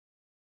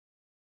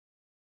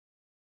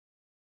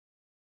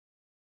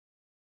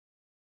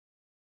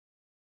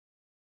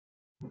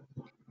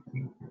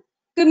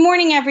Good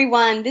morning,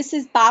 everyone. This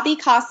is Bobby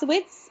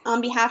Kosowitz on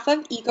behalf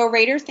of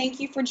EcoRaider. Thank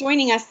you for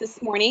joining us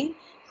this morning.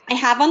 I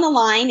have on the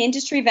line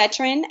industry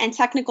veteran and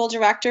technical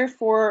director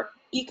for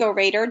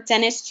EcoRaider,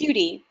 Dennis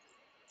Judy.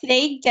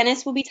 Today,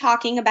 Dennis will be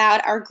talking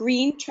about our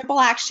green triple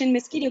action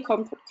mosquito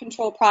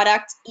control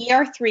product,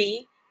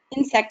 ER-3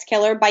 insect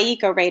killer by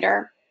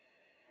EcoRaider.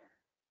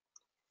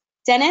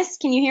 Dennis,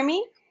 can you hear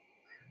me?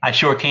 I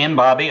sure can,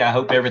 Bobby. I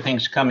hope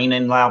everything's coming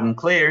in loud and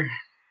clear.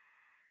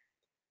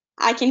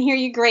 I can hear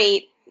you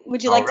great.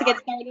 Would you All like to right.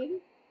 get started?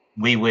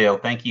 We will.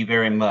 Thank you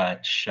very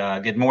much.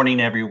 Good morning,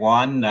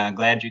 everyone.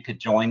 Glad you could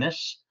join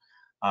us.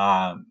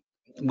 Uh,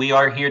 we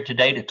are here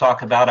today to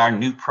talk about our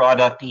new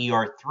product,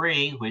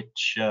 ER-3,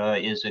 which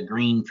is a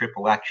green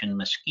triple action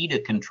mosquito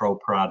control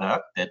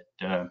product that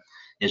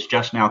is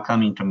just now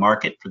coming to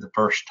market for the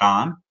first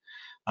time.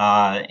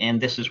 And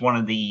this is one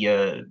of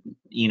the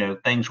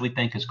things we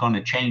think is going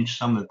to change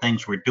some of the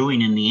things we're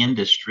doing in the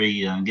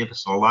industry and give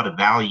us a lot of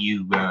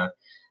value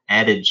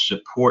added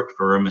support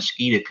for our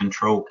mosquito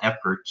control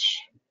efforts.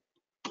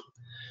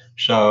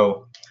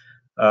 So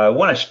I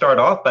want to start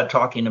off by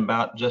talking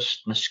about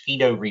just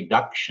mosquito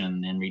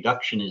reduction, and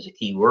reduction is a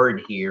key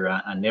word here.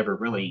 I never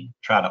really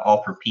try to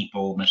offer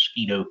people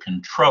mosquito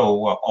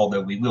control,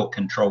 although we will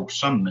control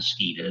some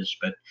mosquitoes,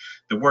 but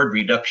the word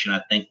reduction,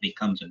 I think,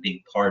 becomes a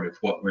big part of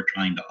what we're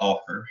trying to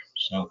offer.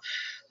 So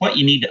what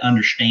you need to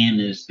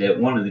understand is that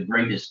one of the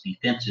greatest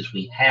defenses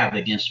we have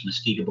against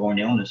mosquito-borne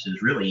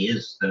illnesses really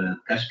is the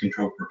pest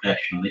control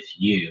professional. It's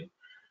you.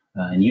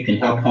 And you can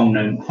help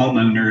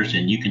homeowners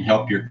and you can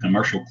help your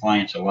commercial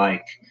clients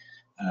alike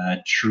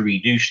to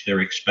reduce their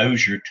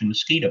exposure to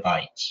mosquito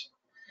bites.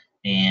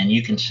 And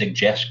you can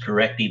suggest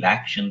corrective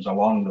actions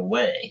along the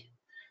way.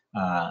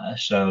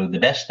 So the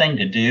best thing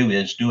to do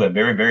is do a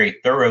very, very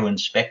thorough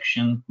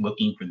inspection,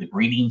 looking for the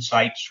breeding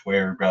sites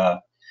where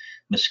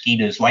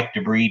mosquitoes like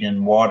to breed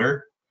in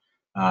water.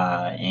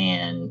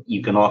 And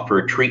you can offer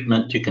a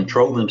treatment to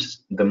control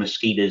the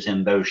mosquitoes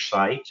in those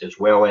sites, as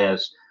well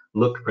as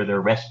look for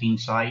their resting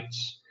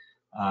sites,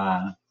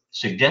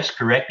 suggest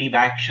corrective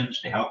actions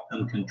to help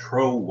them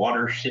control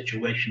water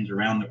situations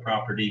around the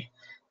property,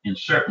 and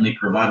certainly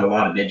provide a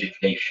lot of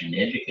education.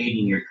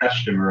 Educating your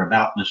customer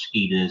about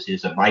mosquitoes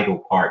is a vital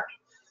part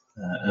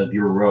of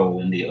your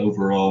role in the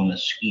overall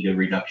mosquito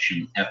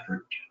reduction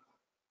effort.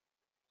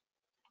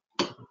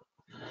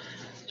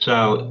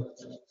 So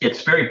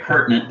it's very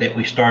pertinent that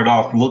we start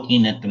off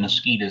looking at the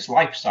mosquito's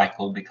life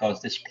cycle,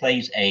 because this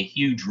plays a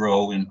huge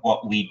role in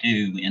what we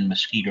do in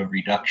mosquito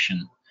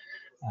reduction.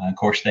 Of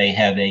course, they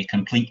have a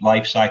complete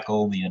life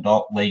cycle. The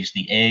adult lays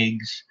the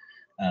eggs.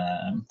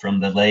 From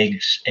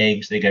the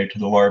eggs, they go to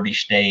the larvae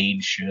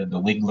stage, the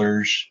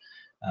wigglers.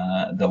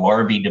 The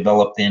larvae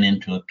develop then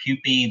into a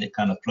pupae that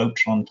kind of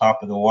floats on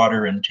top of the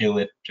water until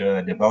it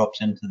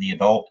develops into the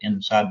adult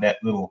inside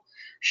that little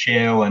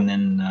shell, and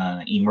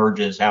then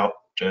emerges out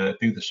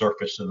through the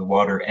surface of the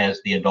water as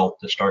the adult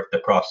to start the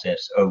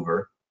process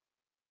over.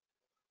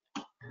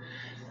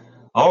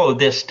 All of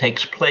this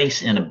takes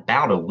place in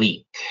about a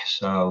week,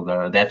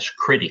 so that's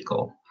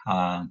critical.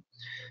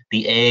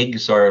 The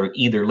eggs are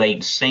either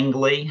laid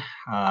singly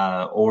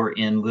or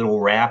in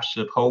little rafts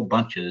of whole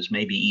bunches,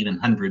 maybe even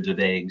hundreds of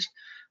eggs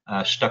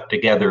stuck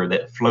together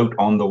that float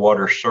on the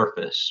water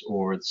surface,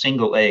 or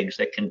single eggs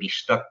that can be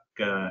stuck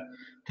to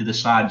the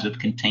sides of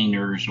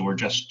containers or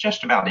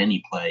just about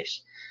any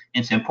place.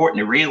 It's important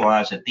to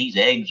realize that these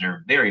eggs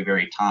are very,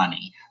 very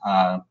tiny.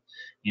 A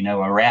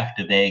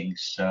raft of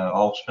eggs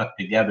all stuck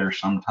together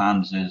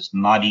sometimes is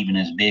not even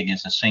as big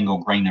as a single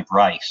grain of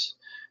rice.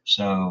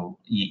 So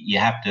you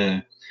have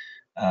to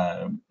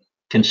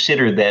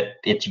consider that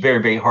it's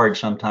very, very hard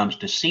sometimes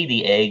to see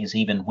the eggs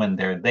even when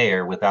they're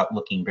there without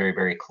looking very,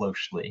 very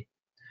closely.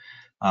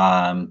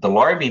 The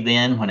larvae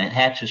then, when it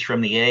hatches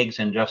from the eggs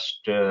in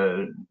just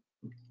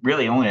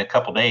really only a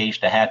couple days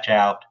to hatch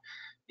out,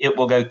 it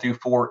will go through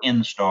 4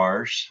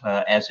 instars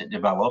as it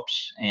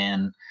develops.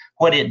 And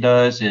what it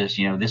does is,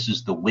 this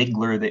is the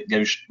wiggler that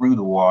goes through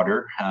the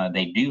water.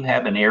 They do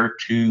have an air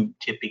tube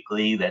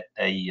typically that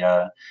they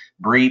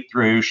breathe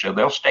through, so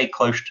they'll stay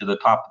close to the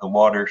top of the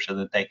water so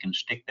that they can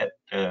stick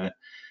that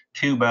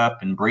tube up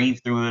and breathe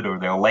through it, or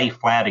they'll lay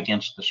flat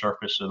against the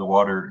surface of the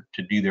water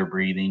to do their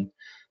breathing.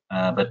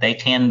 But they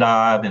can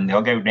dive and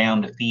they'll go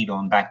down to feed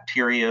on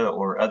bacteria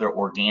or other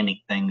organic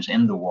things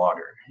in the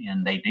water.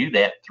 And they do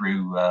that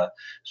through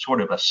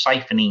sort of a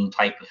siphoning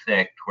type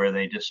effect, where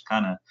they just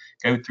kind of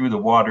go through the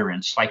water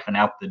and siphon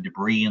out the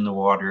debris in the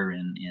water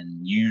and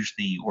use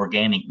the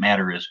organic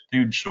matter as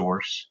food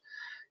source.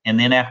 And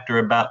then after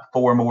about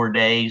 4 more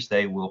days,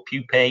 they will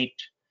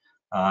pupate.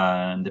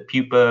 The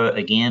pupa,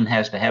 again,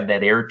 has to have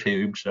that air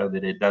tube so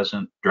that it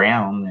doesn't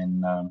drown,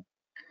 and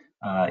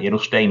it'll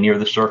stay near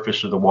the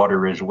surface of the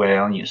water as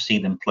well. You see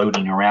them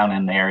floating around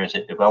in there as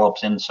it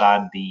develops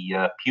inside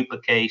the pupa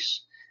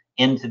case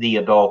into the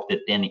adult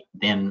that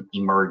then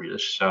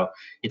emerges. So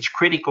it's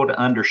critical to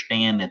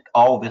understand that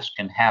all this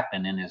can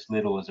happen in as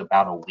little as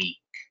about a week.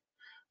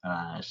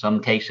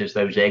 Some cases,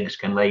 those eggs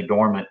can lay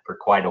dormant for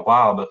quite a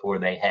while before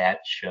they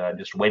hatch,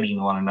 just waiting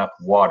on enough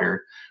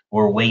water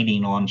or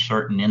waiting on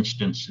certain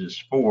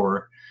instances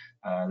for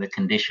the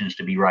conditions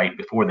to be right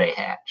before they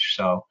hatch.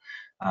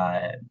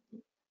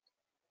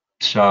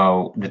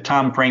 So the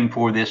time frame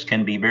for this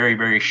can be very,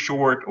 very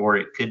short, or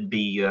it could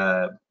be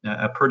a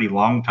pretty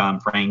long time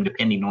frame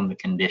depending on the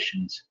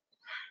conditions.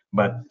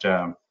 But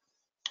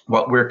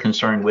what we're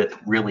concerned with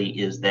really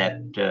is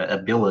that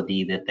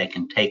ability that they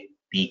can take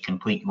the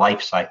complete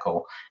life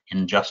cycle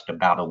in just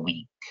about a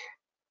week.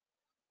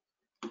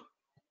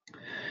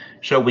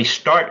 So we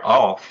start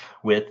off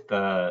with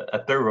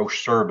a thorough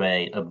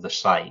survey of the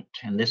site,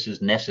 and this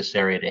is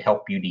necessary to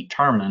help you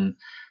determine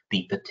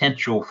the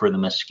potential for the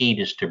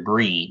mosquitoes to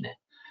breed.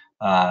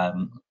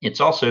 It's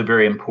also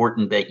very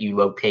important that you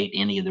locate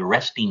any of the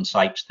resting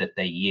sites that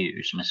they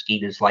use.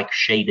 Mosquitoes like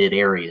shaded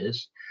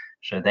areas,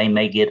 so they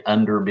may get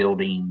under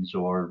buildings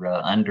or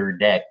under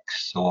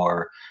decks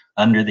or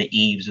under the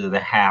eaves of the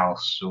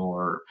house,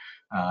 or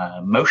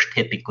most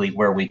typically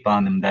where we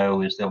find them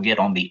though is they'll get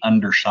on the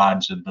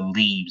undersides of the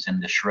leaves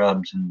and the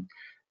shrubs and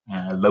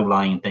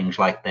low-lying things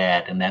like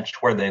that, and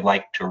that's where they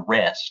like to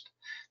rest.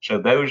 So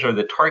those are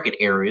the target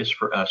areas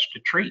for us to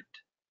treat.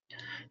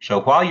 So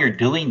while you're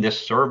doing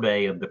this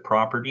survey of the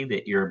property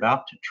that you're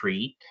about to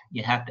treat,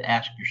 you have to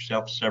ask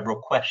yourself several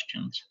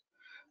questions.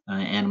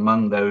 And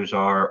among those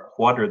are,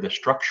 what are the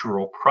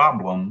structural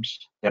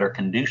problems that are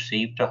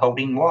conducive to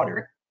holding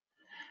water?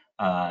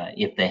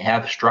 If they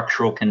have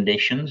structural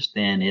conditions,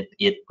 then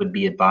it would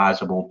be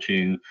advisable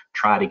to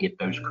try to get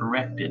those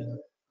corrected.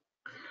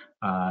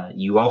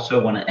 You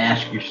also want to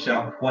ask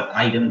yourself what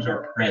items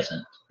are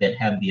present that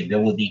have the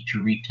ability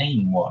to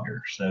retain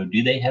water. So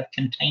do they have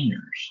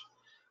containers?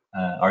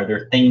 Are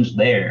there things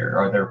there?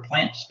 Are there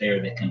plants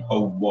there that can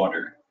hold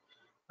water?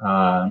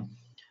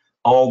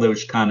 All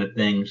those kind of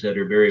things that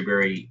are very,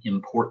 very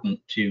important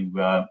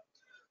to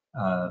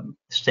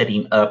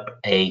setting up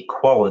a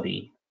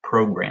quality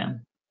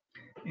program.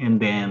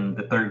 And then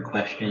the third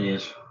question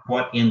is,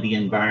 what in the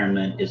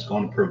environment is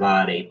going to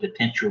provide a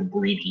potential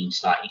breeding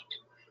site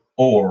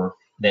or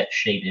that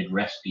shaded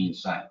resting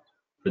site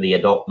for the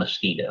adult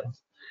mosquito?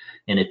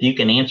 And if you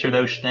can answer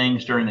those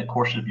things during the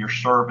course of your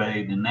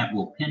survey, then that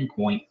will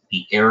pinpoint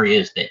the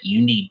areas that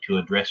you need to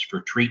address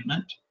for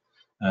treatment,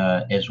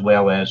 as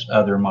well as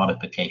other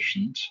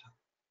modifications.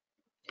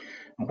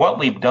 What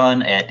we've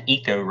done at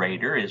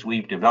EcoRaider is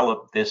we've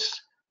developed this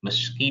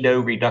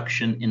mosquito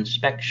reduction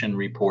inspection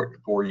report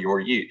for your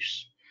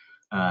use.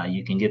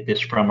 You can get this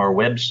from our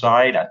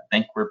website. I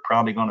think we're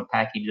probably going to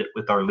package it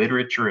with our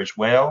literature as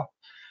well.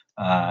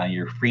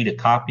 You're free to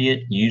copy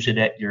it, use it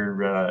at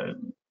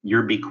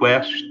your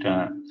bequest,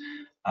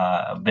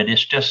 but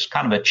it's just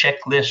kind of a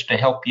checklist to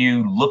help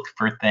you look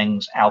for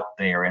things out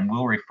there, and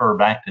we'll refer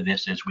back to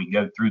this as we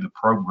go through the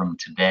program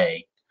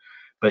today.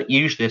 But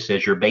use this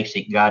as your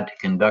basic guide to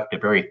conduct a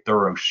very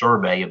thorough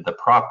survey of the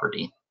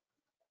property.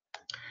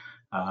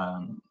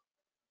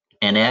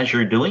 And as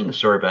you're doing the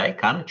survey,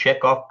 kind of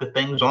check off the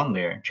things on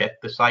there,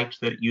 check the sites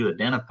that you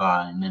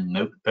identify, and then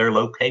note their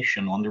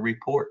location on the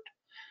report.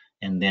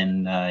 And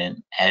then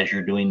as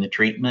you're doing the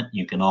treatment,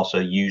 you can also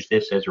use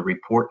this as a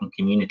report and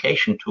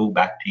communication tool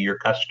back to your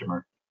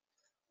customer.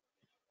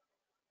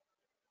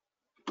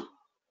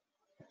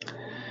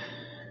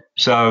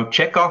 So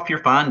check off your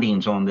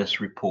findings on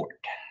this report.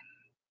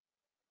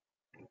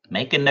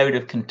 Make a note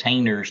of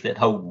containers that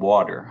hold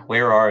water.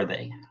 Where are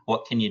they?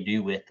 What can you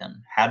do with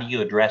them? How do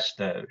you address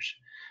those?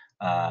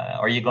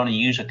 Are you going to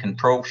use a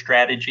control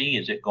strategy?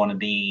 Is it going to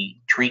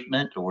be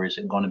treatment, or is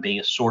it going to be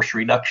a source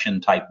reduction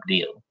type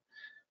deal?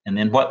 And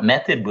then what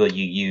method will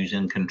you use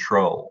in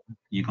control?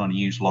 You're going to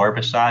use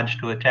larvicides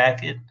to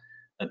attack it,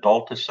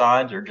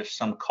 adulticides, or just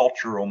some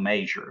cultural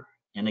measure?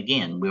 And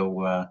again,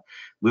 we'll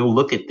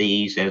look at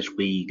these as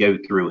we go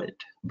through it.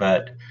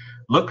 But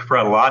look for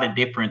a lot of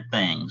different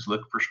things.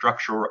 Look for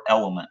structural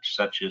elements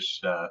such as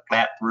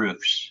flat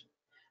roofs.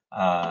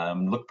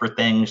 Look for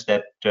things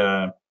that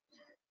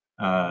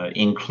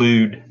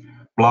include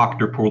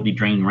blocked or poorly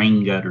drained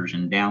rain gutters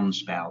and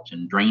downspouts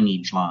and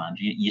drainage lines.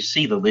 You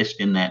see the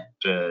list in that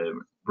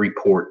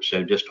report.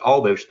 So just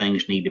all those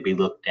things need to be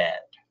looked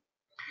at.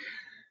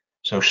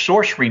 So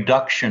source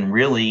reduction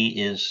really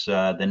is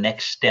the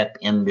next step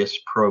in this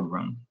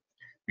program.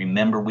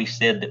 Remember, we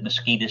said that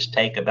mosquitoes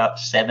take about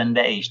 7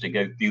 days to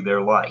go through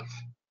their life.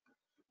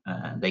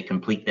 They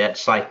complete that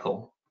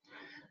cycle.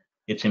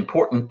 It's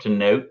important to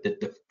note that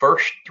the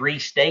first 3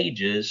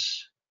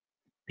 stages,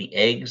 the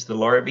eggs, the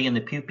larvae, and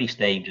the pupae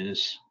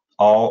stages,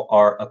 all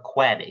are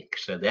aquatic.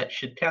 So that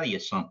should tell you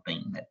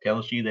something. That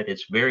tells you that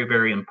it's very,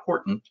 very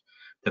important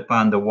to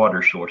find the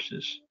water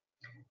sources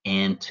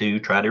and to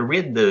try to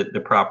rid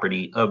the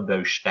property of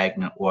those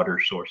stagnant water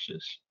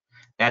sources.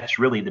 That's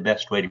really the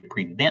best way to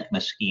prevent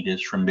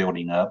mosquitoes from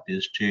building up,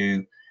 is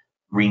to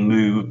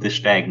remove the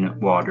stagnant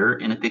water.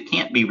 And if it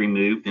can't be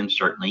removed, then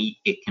certainly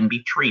it can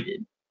be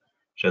treated.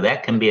 So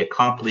that can be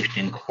accomplished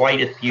in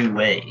quite a few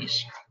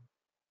ways.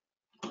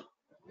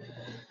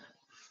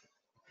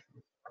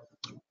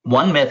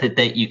 One method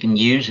that you can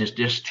use is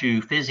just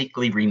to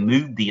physically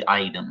remove the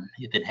item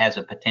if it has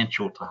a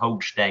potential to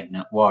hold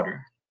stagnant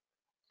water.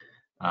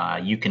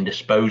 You can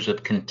dispose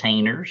of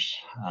containers,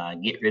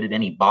 get rid of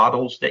any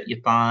bottles that you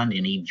find,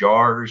 any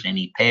jars,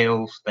 any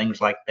pails, things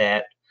like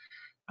that,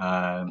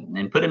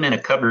 and put them in a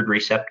covered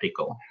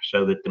receptacle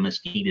so that the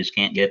mosquitoes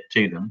can't get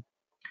to them.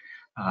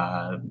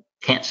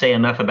 Can't say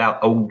enough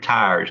about old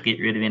tires. Get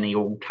rid of any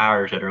old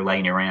tires that are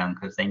laying around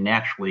because they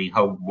naturally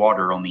hold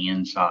water on the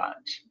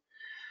insides.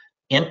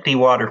 Empty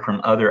water from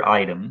other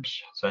items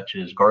such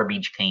as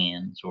garbage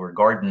cans or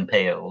garden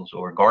pails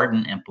or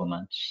garden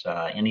implements,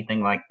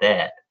 anything like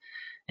that.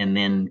 And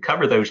then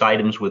cover those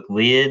items with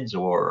lids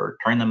or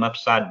turn them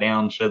upside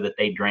down so that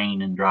they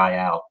drain and dry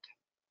out.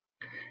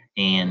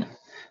 And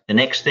the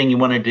next thing you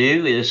want to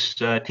do is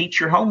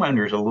teach your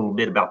homeowners a little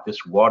bit about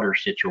this water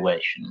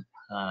situation.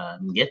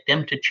 Get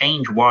them to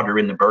change water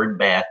in the bird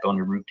bath on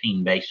a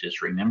routine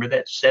basis. Remember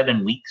that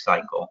 7-week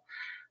cycle.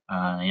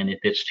 And if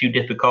it's too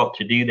difficult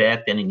to do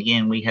that, then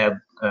again, we have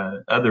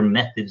other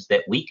methods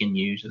that we can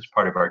use as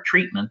part of our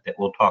treatment that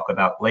we'll talk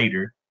about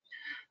later.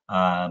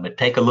 But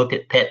take a look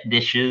at pet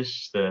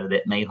dishes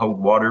that may hold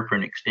water for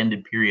an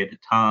extended period of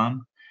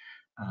time.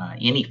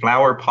 Any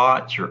flower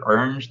pots or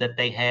urns that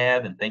they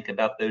have, and think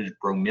about those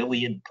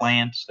bromeliad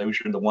plants. Those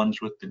are the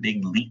ones with the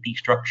big leafy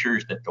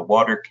structures that the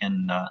water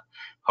can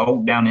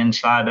hold down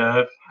inside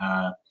of.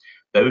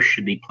 Those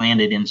should be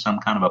planted in some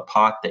kind of a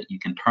pot that you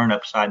can turn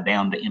upside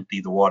down to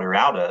empty the water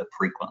out of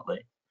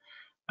frequently.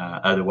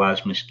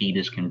 Otherwise,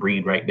 mosquitoes can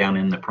breed right down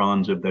in the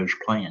fronds of those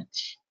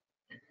plants.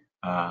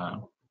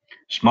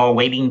 Small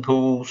wading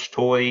pools,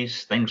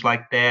 toys, things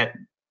like that.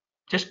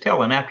 Just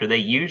tell them after they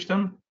use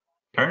them,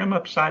 turn them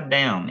upside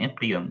down,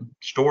 empty them,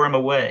 store them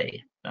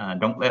away.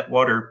 Don't let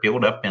water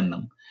build up in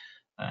them.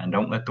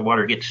 Don't let the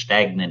water get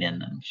stagnant in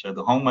them. So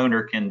the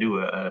homeowner can do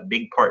a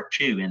big part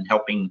too in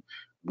helping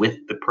with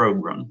the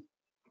program.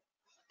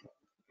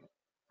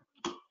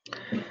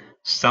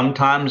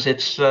 Sometimes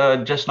it's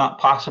just not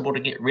possible to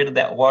get rid of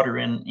that water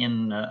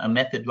in a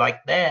method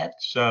like that.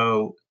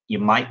 So you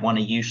might want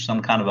to use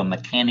some kind of a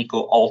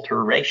mechanical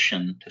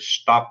alteration to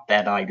stop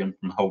that item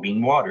from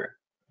holding water.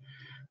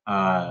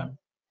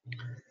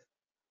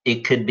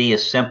 It could be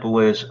as simple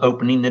as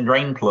opening the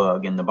drain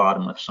plug in the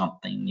bottom of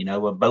something. You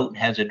know, a boat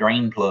has a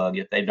drain plug.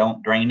 If they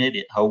don't drain it,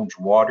 it holds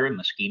water.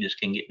 Mosquitoes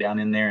can get down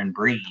in there and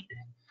breed.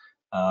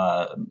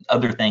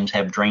 Other things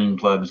have drain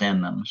plugs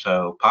in them.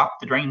 So pop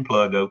the drain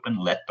plug open,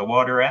 let the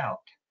water out.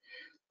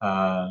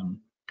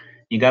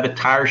 You got a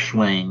tire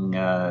swing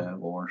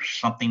or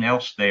something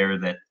else there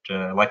that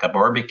like a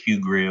barbecue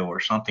grill or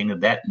something of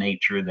that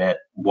nature that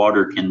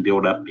water can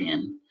build up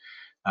in.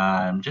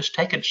 Just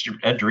take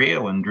a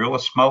drill and drill a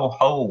small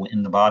hole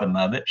in the bottom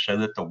of it so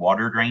that the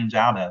water drains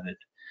out of it,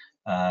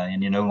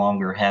 and you no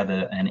longer have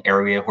an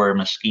area where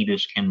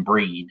mosquitoes can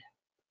breed.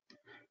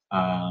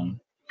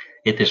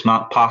 If it's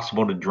not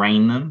possible to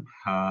drain them,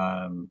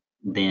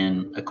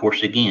 then of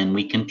course, again,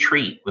 we can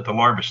treat with a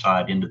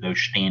larvicide into those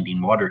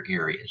standing water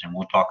areas, and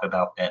we'll talk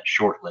about that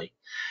shortly.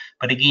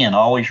 But again,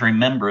 always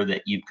remember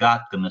that you've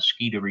got the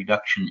mosquito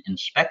reduction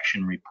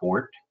inspection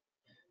report,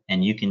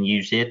 and you can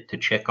use it to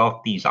check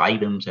off these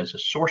items as a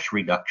source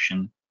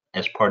reduction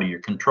as part of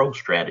your control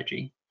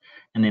strategy,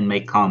 and then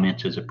make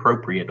comments as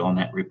appropriate on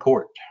that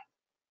report.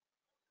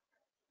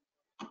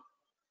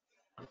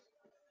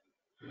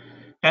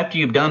 After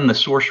you've done the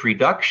source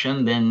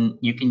reduction, then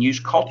you can use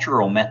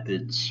cultural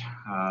methods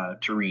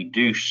to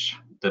reduce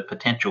the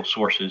potential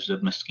sources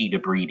of mosquito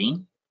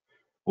breeding,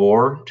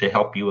 or to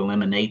help you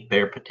eliminate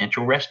their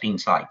potential resting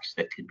sites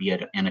that could be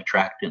an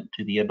attractant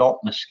to the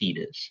adult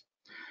mosquitoes.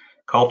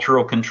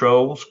 Cultural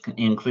controls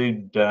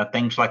include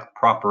things like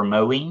proper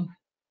mowing,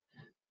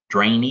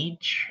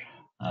 drainage,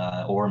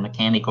 or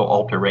mechanical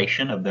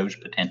alteration of those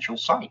potential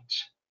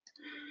sites.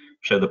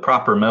 So the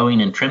proper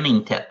mowing and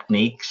trimming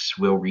techniques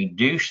will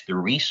reduce the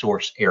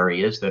resource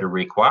areas that are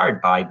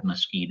required by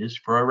mosquitoes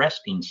for a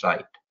resting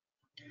site.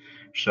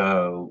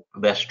 So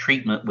less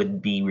treatment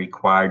would be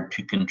required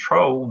to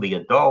control the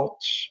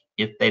adults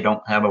if they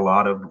don't have a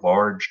lot of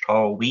large,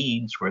 tall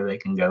weeds where they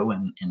can go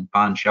and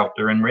find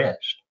shelter and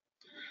rest.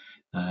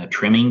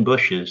 Trimming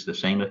bushes, the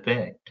same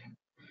effect.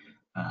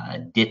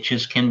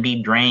 Ditches can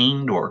be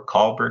drained or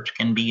culverts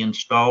can be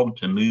installed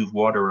to move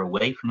water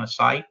away from a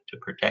site to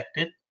protect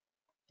it.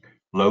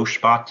 Low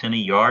spots in a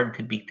yard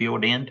could be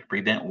filled in to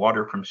prevent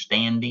water from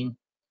standing.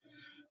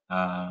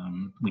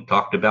 We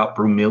talked about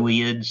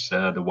bromeliads,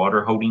 the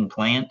water holding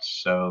plants.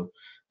 So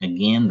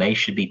again, they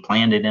should be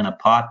planted in a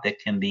pot that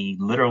can be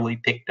literally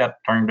picked up,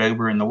 turned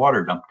over, and the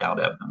water dumped out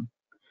of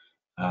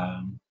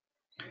them.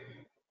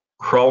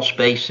 Crawl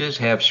spaces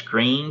have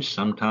screens.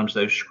 Sometimes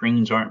those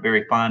screens aren't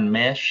very fine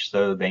mesh,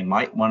 so they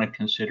might want to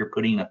consider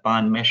putting a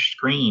fine mesh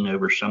screen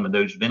over some of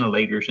those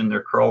ventilators in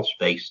their crawl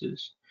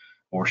spaces,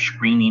 or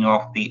screening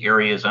off the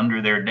areas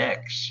under their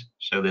decks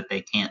so that they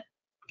can't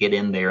get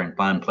in there and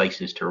find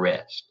places to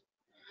rest.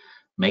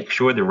 Make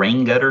sure the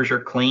rain gutters are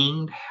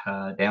cleaned,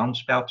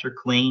 downspouts are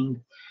cleaned,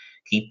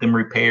 keep them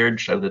repaired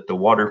so that the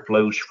water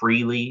flows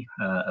freely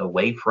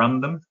away from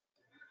them.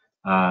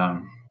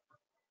 Um,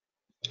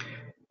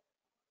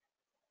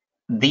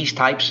 These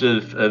types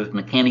of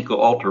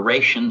mechanical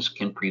alterations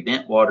can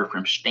prevent water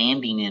from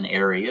standing in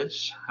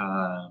areas.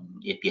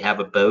 If you have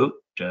a boat,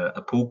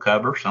 a pool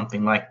cover,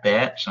 something like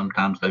that,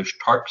 sometimes those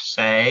tarps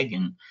sag,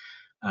 and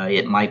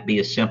it might be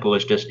as simple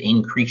as just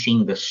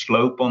increasing the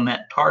slope on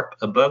that tarp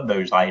above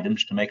those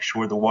items to make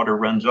sure the water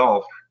runs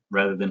off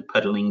rather than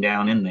puddling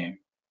down in there.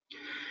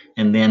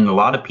 And then a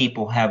lot of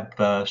people have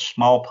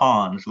small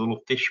ponds,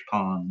 little fish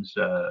ponds,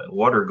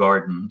 water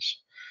gardens.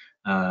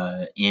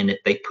 And if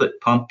they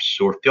put pumps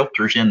or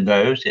filters in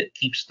those, it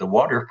keeps the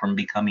water from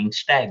becoming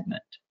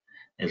stagnant.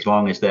 As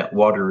long as that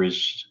water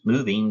is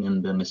moving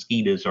and the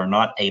mosquitoes are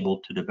not able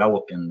to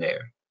develop in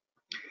there.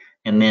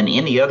 And then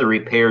any other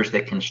repairs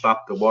that can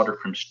stop the water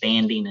from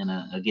standing in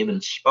a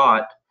given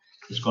spot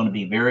is going to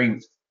be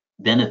very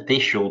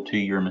beneficial to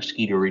your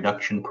mosquito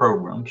reduction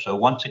program. So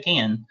once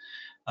again,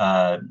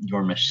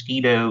 your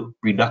mosquito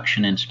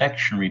reduction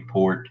inspection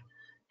report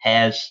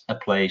has a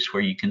place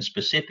where you can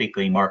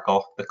specifically mark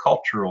off the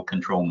cultural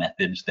control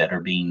methods that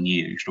are being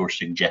used or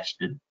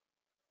suggested.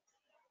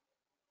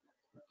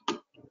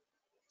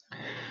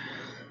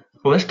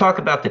 Well, let's talk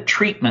about the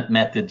treatment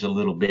methods a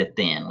little bit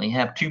then. We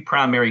have two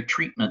primary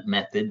treatment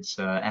methods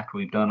after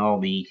we've done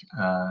all the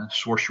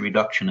source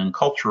reduction and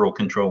cultural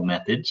control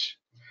methods.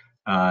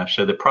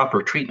 So the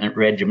proper treatment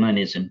regimen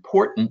is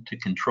important to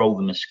control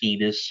the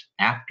mosquitoes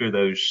after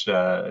those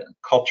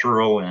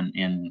cultural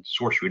and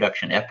source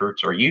reduction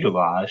efforts are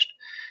utilized.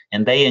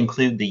 And they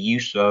include the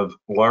use of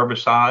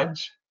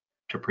larvicides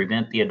to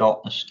prevent the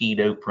adult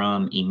mosquito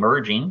from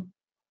emerging,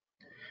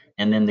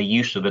 and then the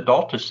use of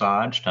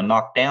adulticides to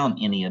knock down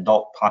any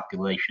adult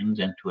populations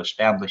and to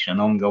establish an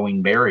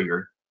ongoing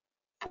barrier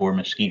for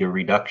mosquito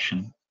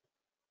reduction.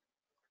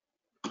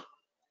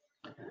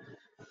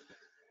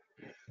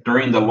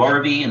 During the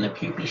larvae and the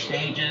pupae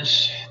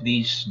stages,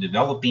 these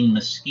developing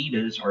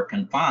mosquitoes are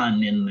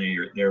confined in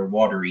their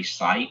watery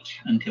site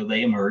until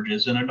they emerge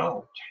as an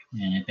adult.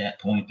 And at that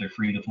point, they're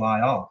free to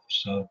fly off.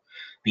 So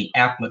the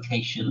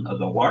application of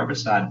the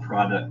larvicide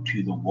product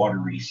to the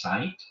watery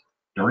site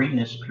during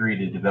this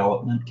period of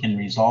development can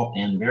result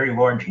in very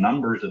large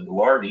numbers of the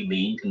larvae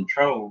being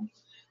controlled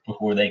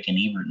before they can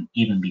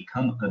even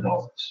become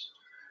adults.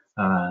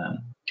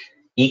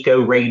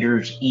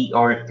 EcoRaider's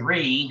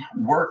ER-3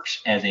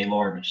 works as a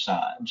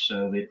larvicide,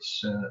 so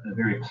it's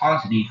very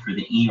positive for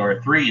the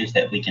ER-3 is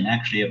that we can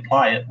actually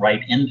apply it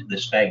right into the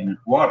stagnant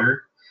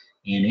water,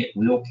 and it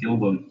will kill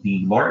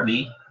the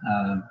larvae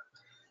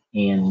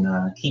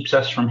and keeps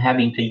us from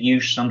having to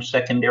use some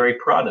secondary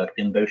product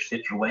in those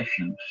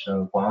situations.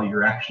 So while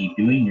you're actually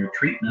doing your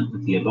treatment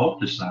with the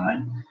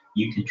adulticide,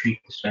 you can treat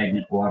the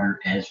stagnant water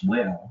as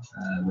well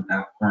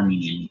without harming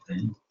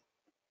anything.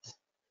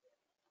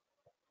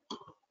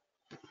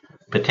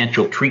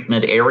 Potential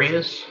treatment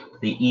areas,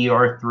 the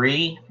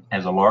ER-3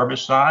 as a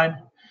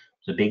larvicide.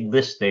 It's a big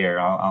list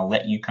there. I'll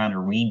let you kind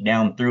of read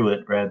down through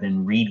it rather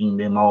than reading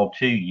them all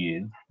to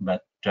you,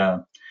 but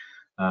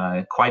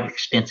quite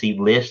extensive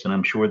list, and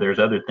I'm sure there's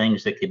other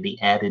things that could be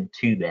added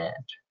to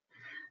that.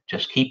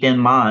 Just keep in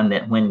mind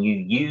that when you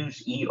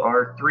use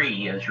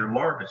ER-3 as your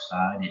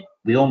larvicide, it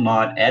will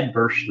not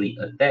adversely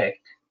affect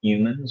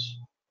humans,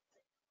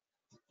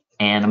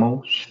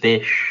 animals,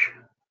 fish,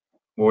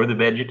 or the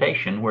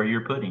vegetation where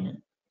you're putting it.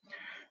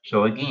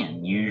 So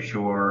again, use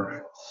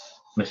your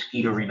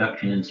mosquito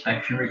reduction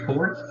inspection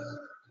report.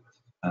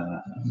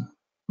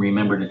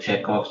 Remember to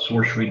check off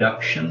source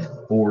reduction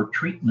or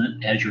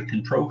treatment as your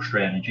control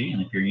strategy.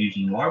 And if you're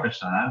using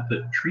larvicide,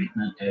 put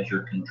treatment as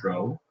your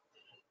control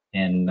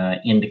and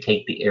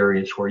indicate the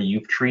areas where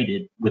you've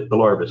treated with the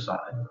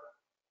larvicide.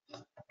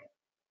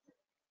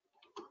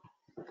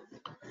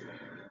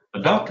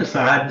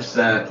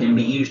 Adulticides can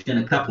be used in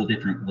a couple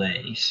different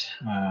ways.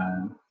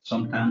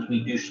 Sometimes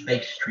we do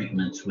space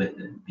treatments with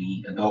it.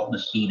 The adult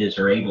mosquitoes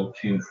are able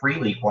to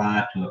freely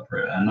fly to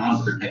a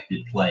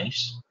non-protected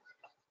place.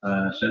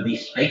 So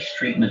these space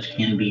treatments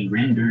can be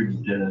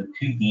rendered to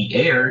the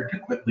air to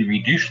quickly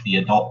reduce the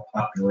adult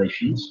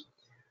populations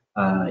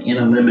in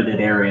a limited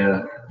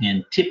area.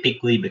 And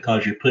typically,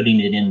 because you're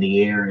putting it in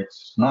the air,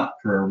 it's not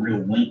for a real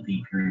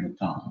lengthy period of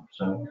time.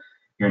 So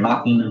you're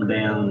knocking them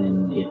down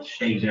and it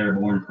stays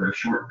airborne for a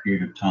short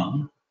period of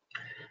time.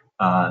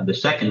 The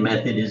second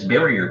method is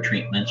barrier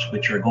treatments,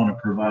 which are going to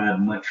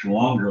provide much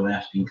longer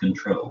lasting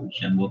controls.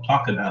 And we'll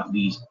talk about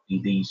these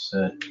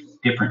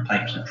different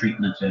types of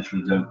treatments as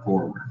we go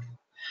forward.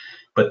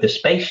 But the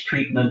space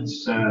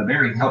treatments are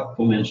very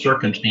helpful in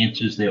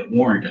circumstances that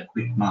warrant a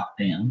quick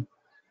knockdown.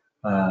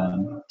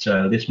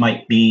 So this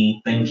might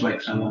be things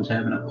like someone's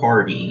having a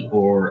party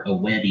or a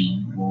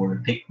wedding or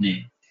a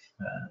picnic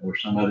or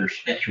some other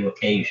special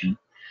occasion.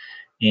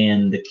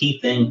 And the key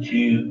thing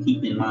to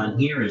keep in mind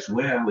here as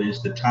well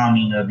is the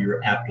timing of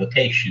your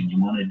application.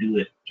 You want to do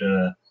it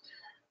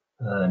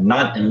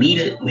not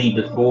immediately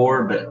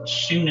before, but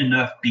soon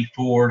enough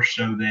before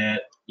so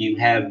that you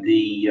have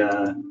the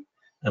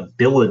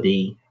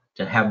ability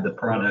to have the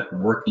product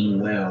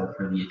working well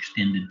for the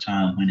extended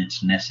time when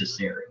it's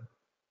necessary.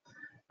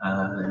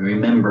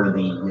 Remember,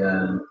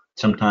 the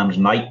sometimes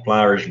night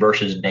flyers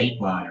versus day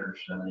flyers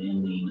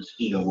in the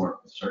mosquito world.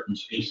 Certain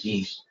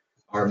species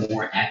are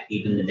more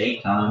active in the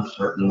daytime,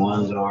 certain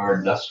ones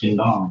are dusk and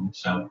dawn.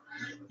 So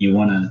you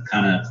want to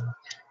kind of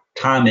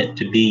time it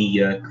to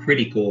be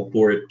critical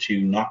for it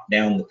to knock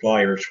down the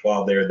flyers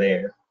while they're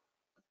there.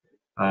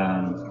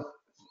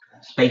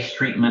 Space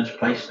treatments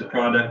place the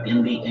product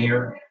in the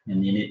air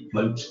and then it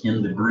floats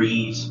in the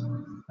breeze.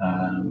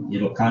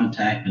 It'll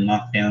contact and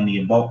knock down the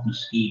adult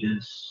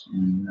mosquitoes.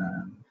 And,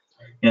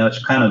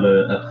 it's kind of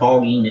a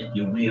fogging, if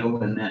you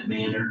will, in that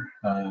manner.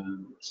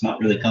 It's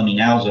not really coming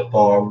out as a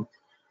fog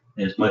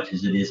as much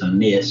as it is a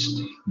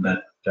mist,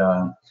 but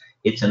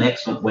it's an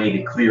excellent way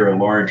to clear a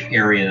large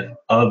area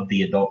of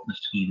the adult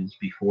mosquitoes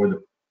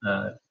before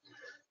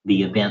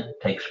the event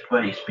takes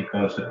place,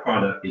 because the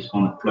product is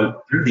going to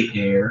float through the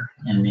air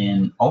and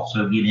then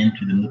also get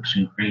into the nooks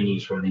and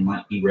crannies where they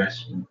might be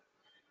resting.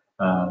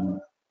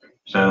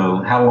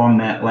 So how long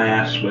that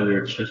lasts,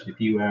 whether it's just a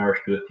few hours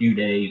to a few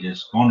days,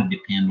 is going to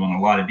depend on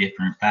a lot of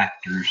different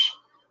factors.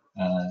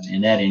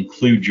 And that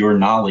includes your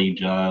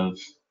knowledge of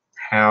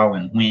how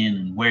and when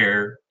and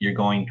where you're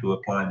going to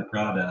apply the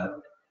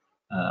product.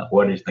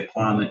 What is the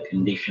climate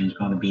conditions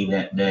going to be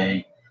that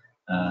day?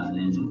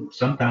 And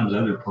sometimes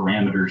other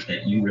parameters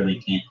that you really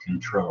can't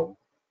control.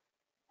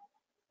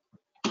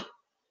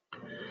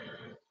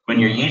 When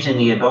you're using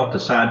the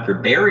adulticide for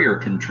barrier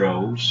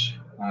controls,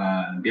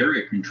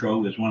 barrier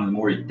control is one of the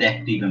more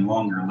effective and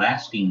longer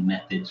lasting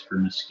methods for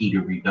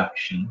mosquito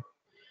reduction.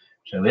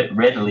 So it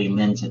readily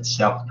lends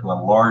itself to a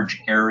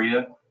large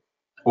area,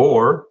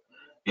 or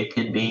it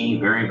could be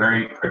very,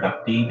 very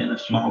productive in a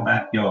small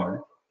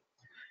backyard.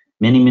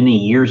 Many, many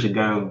years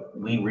ago,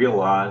 we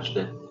realized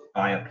that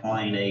by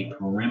applying a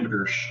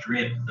perimeter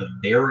strip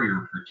of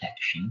barrier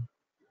protection,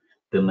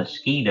 the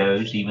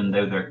mosquitoes, even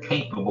though they're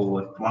capable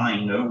of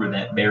flying over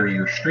that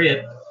barrier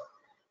strip,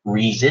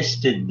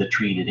 resisted the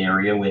treated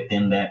area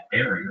within that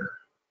barrier.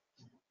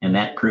 And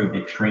that proved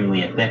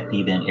extremely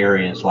effective in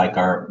areas like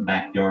our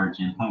backyards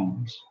and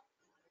homes.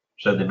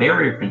 So the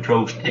barrier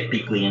controls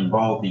typically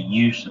involve the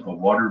use of a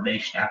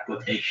water-based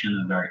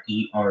application of our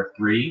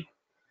ER-3.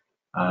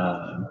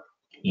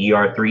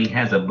 ER-3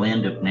 has a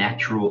blend of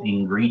natural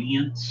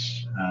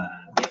ingredients.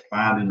 We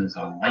apply them as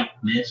a light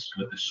mist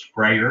with a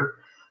sprayer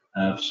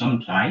of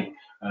some type,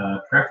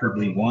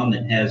 preferably one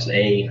that has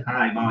a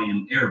high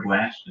volume air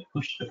blast to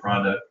push the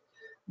product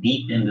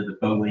deep into the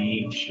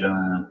foliage,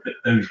 put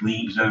those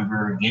leaves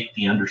over, get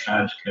the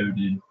undersides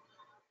coated,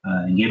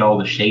 and get all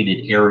the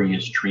shaded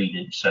areas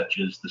treated, such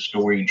as the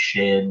storage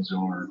sheds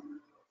or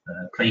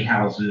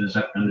playhouses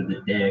up under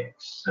the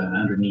decks,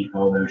 underneath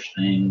all those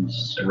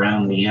things,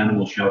 around the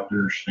animal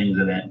shelters, things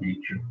of that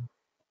nature.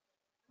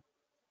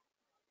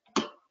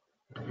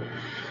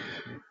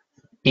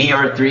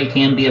 ER-3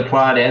 can be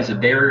applied as a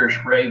barrier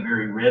spray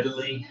very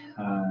readily.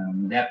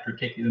 That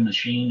particular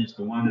machine is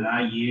the one that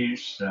I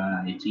use.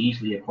 It's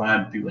easily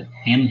applied through a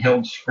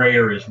handheld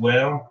sprayer as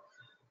well,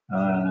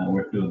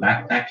 or through a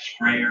backpack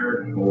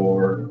sprayer,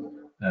 or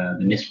the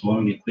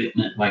mist-blowing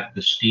equipment like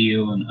the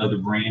Steel and other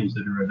brands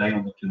that are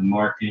available to the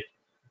market,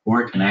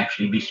 or it can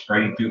actually be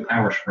sprayed through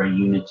power spray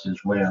units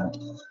as well.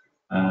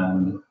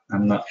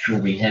 I'm not sure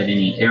we have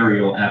any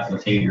aerial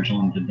applicators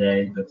on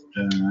today, but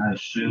I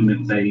assume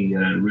if they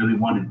really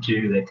wanted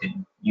to, they could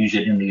use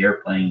it in the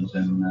airplanes.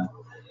 And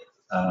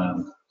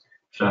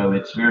so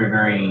it's very,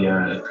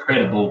 very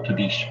credible to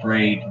be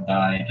sprayed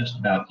by just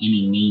about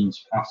any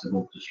means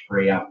possible to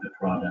spray out the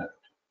product.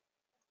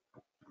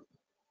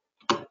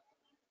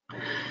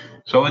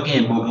 So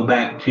again, we'll go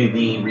back to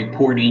the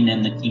reporting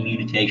and the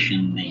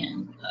communication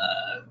then.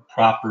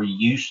 Proper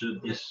use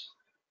of this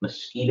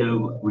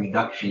mosquito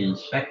reduction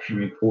inspection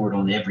report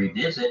on every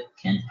visit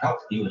can help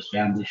you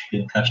establish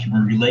good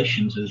customer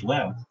relations as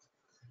well.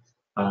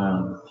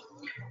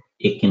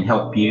 It can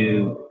help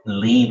you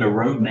leave a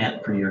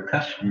roadmap for your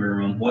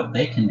customer on what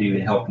they can do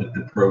to help with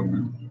the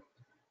program.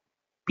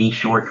 Be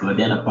sure to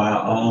identify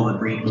all the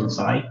breeding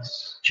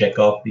sites, check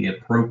off the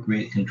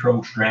appropriate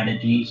control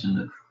strategies and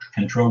the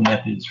control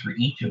methods for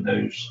each of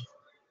those,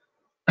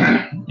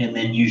 and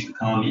then use the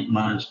comment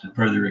lines to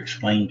further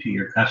explain to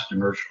your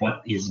customers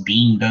what is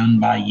being done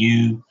by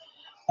you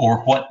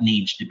or what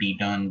needs to be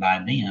done by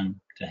them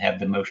to have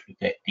the most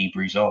effective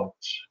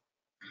results.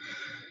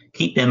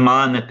 Keep in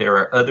mind that there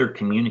are other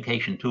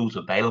communication tools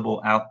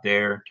available out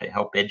there to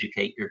help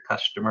educate your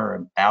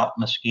customer about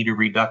mosquito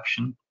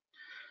reduction.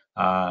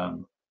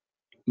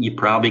 You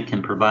probably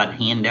can provide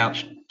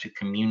handouts to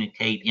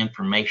communicate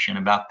information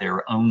about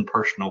their own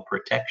personal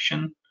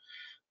protection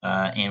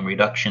and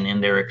reduction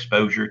in their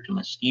exposure to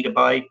mosquito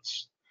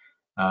bites.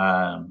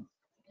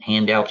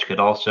 Handouts could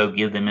also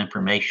give them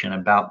information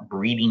about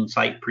breeding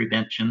site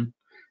prevention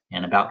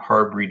and about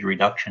heartbreed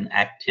reduction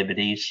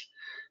activities.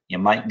 You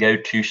might go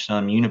to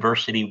some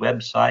university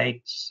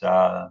websites,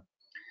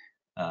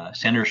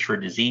 Centers for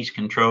Disease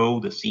Control,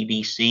 the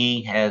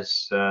CDC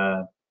has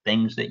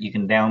things that you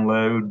can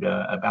download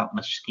about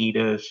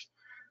mosquitoes,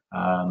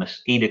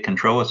 mosquito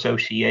control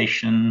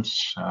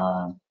associations,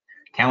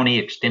 county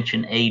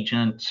extension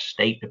agents,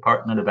 State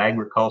Department of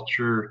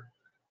Agriculture,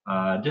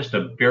 just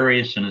a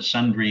various and a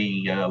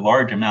sundry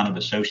large amount of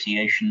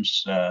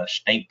associations,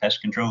 state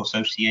pest control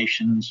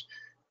associations,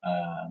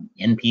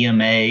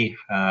 NPMA,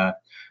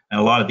 and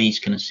a lot of these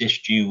can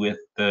assist you with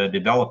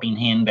developing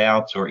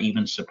handouts or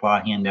even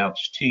supply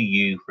handouts to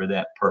you for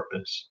that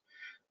purpose.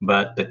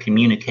 But the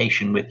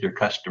communication with your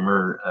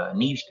customer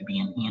needs to be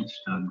enhanced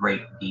a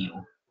great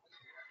deal.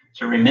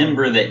 So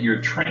remember that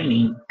your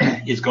training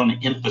is going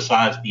to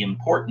emphasize the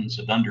importance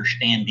of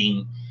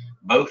understanding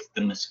both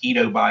the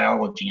mosquito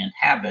biology and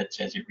habits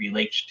as it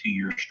relates to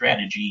your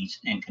strategies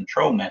and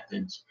control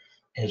methods,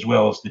 as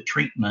well as the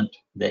treatment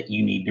that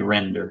you need to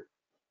render.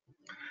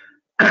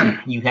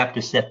 You have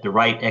to set the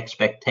right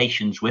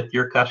expectations with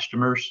your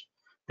customers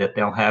that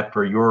they'll have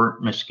for your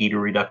mosquito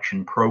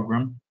reduction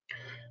program.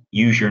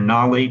 Use your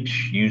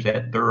knowledge, use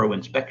that thorough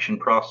inspection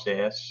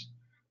process,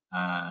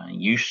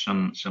 use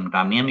some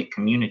dynamic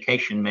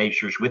communication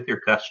measures with your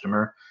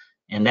customer,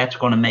 and that's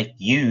going to make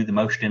you the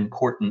most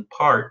important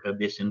part of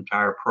this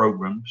entire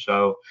program.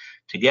 So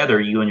together,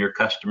 you and your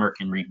customer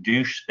can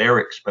reduce their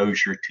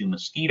exposure to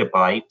mosquito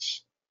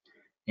bites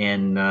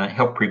and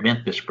help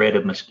prevent the spread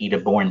of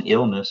mosquito-borne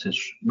illness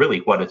is really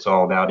what it's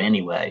all about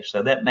anyway.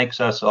 So that makes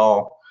us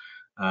all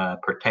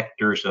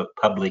protectors of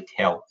public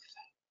health.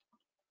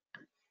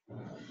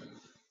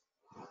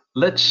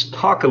 Let's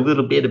talk a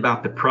little bit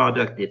about the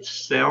product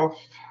itself.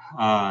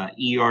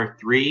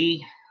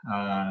 ER-3,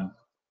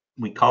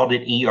 we called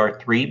it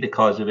ER-3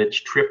 because of its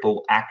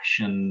triple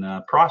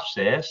action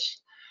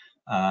process.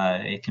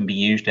 It can be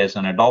used as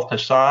an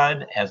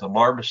adulticide, as a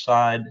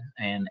larvicide,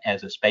 and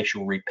as a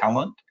spatial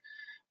repellent.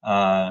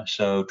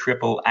 So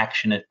triple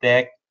action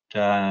effect,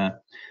 and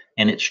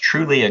it's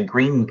truly a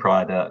green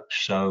product.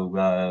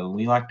 So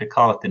we like to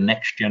call it the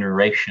next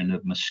generation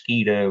of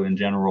mosquito and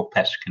general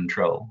pest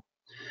control.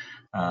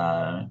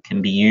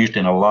 Can be used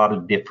in a lot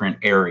of different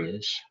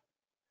areas.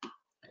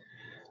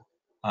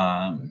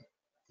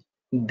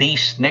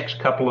 These next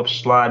couple of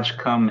slides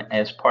come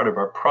as part of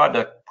our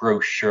product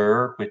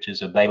brochure, which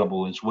is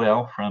available as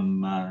well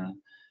from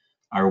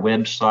our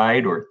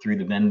website or through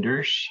the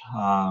vendors.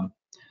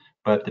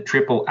 But the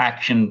triple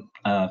action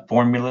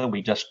formula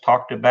we just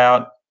talked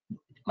about,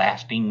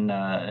 lasting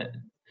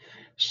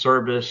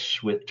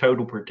service with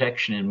total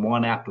protection in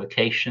one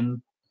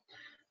application.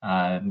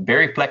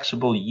 Very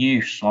flexible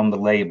use on the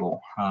label.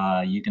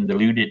 You can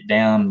dilute it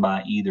down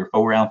by either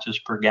 4 ounces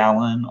per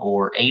gallon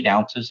or 8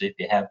 ounces if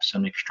you have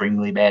some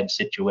extremely bad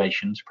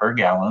situations per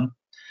gallon,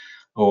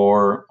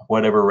 or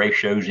whatever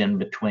ratios in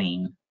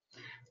between.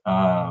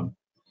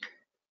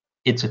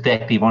 It's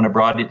effective on a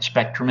broad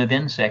spectrum of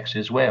insects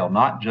as well,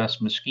 not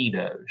just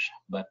mosquitoes,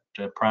 but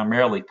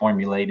primarily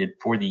formulated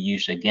for the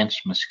use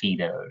against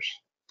mosquitoes.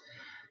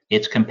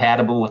 It's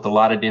compatible with a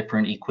lot of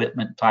different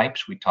equipment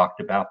types. We talked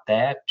about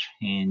that,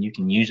 and you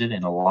can use it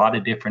in a lot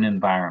of different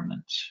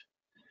environments.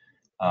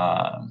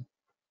 The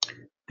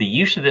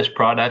use of this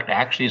product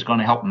actually is going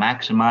to help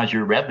maximize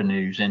your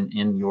revenues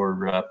in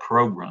your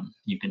program.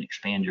 You can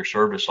expand your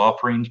service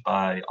offerings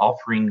by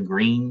offering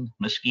green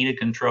mosquito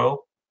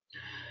control.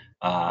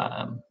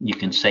 You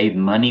can save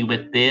money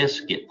with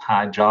this, get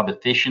high job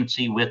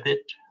efficiency with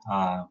it.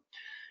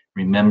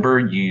 Remember,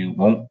 you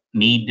won't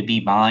need to be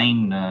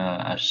buying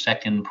a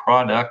second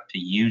product to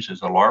use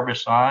as a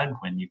larvicide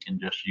when you can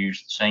just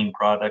use the same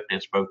product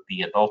as both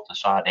the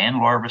adulticide and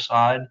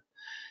larvicide.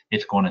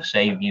 It's going to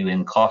save you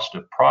in cost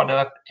of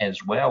product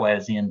as well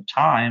as in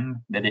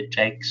time that it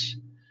takes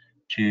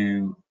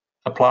to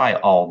apply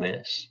all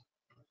this.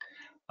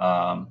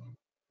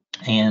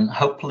 And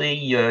hopefully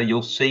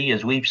you'll see,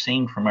 as we've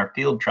seen from our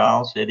field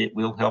trials, that it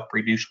will help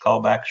reduce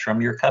callbacks from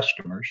your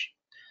customers.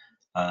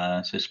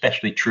 It's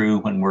especially true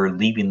when we're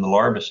leaving the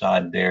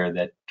larvicide there,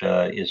 that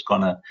is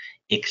going to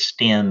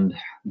extend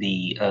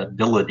the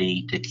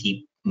ability to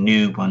keep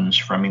new ones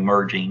from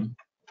emerging.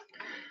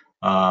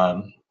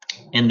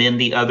 And then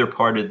the other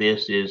part of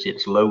this is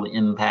its low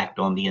impact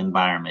on the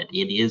environment.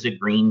 It is a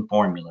green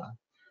formula.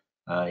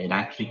 It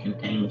actually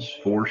contains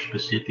 4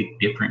 specific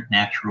different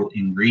natural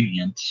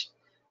ingredients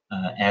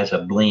as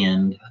a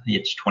blend.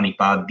 It's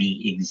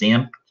 25B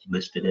exempt,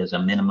 listed as a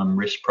minimum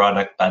risk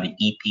product by the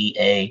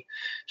EPA.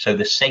 So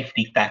the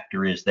safety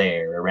factor is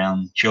there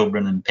around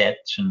children and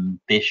pets and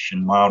fish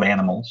and wild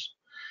animals.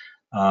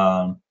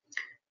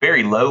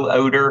 Very low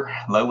odor,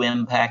 low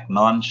impact,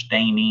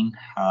 non-staining.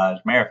 As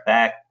a matter of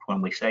fact,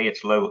 when we say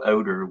it's low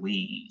odor,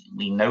 we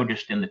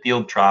noticed in the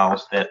field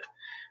trials that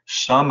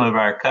some of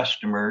our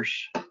customers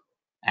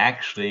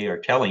actually are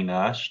telling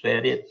us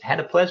that it had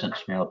a pleasant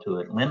smell to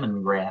it.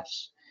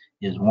 Lemongrass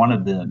is one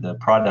of the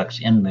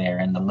products in there,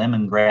 and the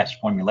lemongrass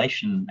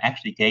formulation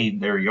actually gave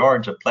their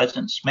yards a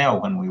pleasant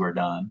smell when we were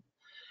done.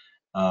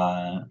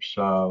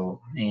 So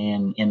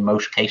in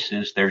most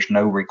cases, there's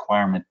no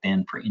requirement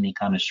then for any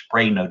kind of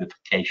spray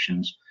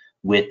notifications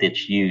with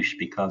its use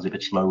because of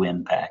its low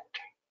impact.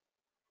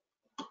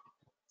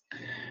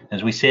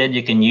 As we said,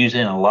 you can use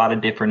it in a lot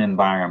of different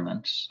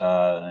environments.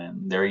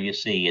 There you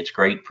see, it's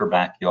great for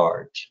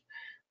backyards.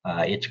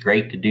 It's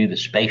great to do the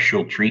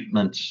spatial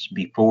treatments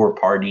before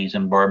parties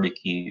and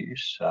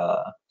barbecues.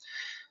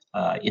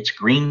 It's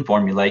green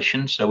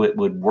formulation, so it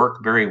would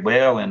work very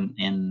well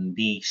and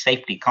be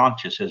safety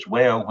conscious as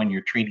well when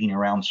you're treating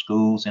around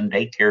schools and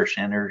daycare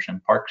centers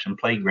and parks and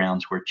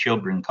playgrounds where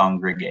children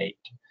congregate.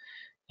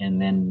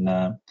 And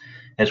then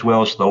as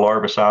well as the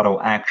larvicidal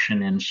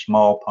action in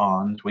small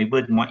ponds. We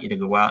wouldn't want you to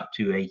go out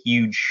to a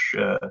huge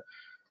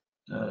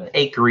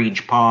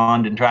acreage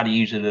pond and try to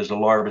use it as a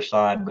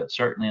larvicide, but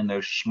certainly in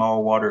those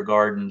small water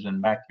gardens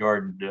and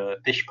backyard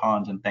fish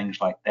ponds and things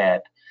like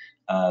that,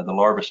 the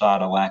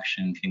larvicidal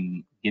action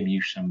can give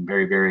you some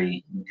very,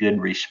 very good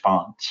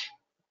response.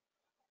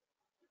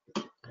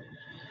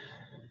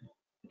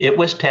 It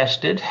was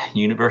tested.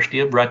 University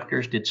of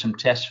Rutgers did some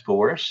tests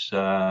for us.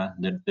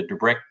 The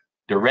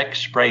direct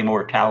spray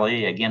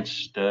mortality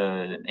against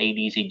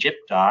Aedes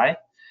aegypti.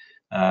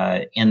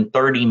 In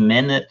 30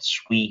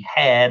 minutes, we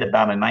had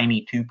about a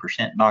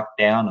 92%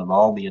 knockdown of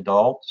all the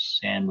adults,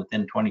 and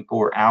within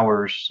 24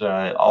 hours,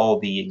 all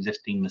the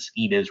existing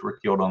mosquitoes were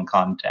killed on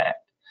contact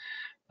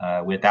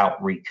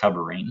without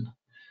recovering.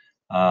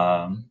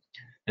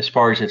 As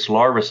far as its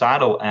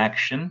larvicidal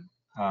action,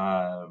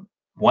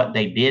 what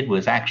they did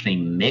was actually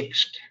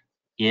mixed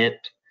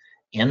it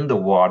in the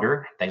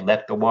water. They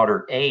let the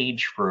water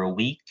age for a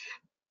week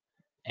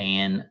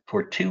and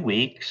for 2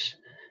 weeks,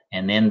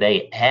 and then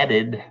they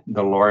added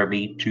the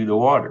larvae to the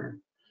water.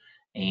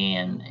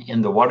 And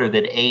in the water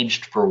that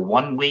aged for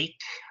 1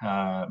 week,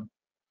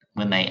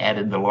 when they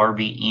added the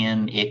larvae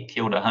in, it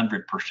killed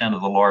 100%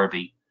 of the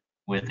larvae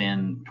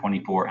within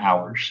 24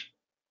 hours.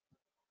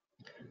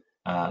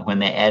 When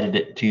they added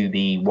it to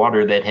the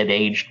water that had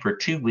aged for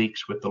 2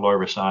 weeks with the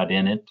larvicide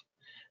in it,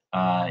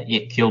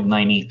 it killed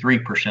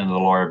 93% of the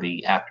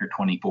larvae after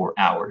 24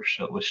 hours.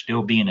 So it was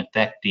still being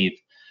effective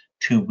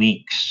 2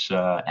 weeks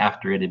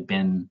after it had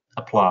been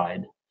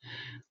applied.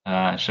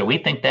 So we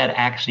think that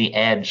actually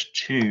adds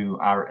to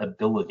our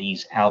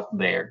abilities out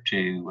there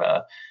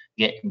to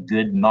get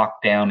good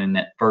knockdown in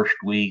that first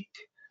week,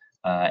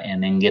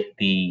 and then get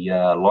the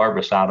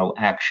larvicidal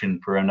action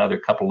for another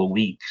couple of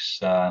weeks,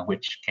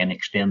 which can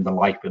extend the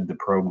life of the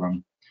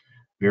program.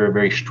 Very,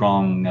 very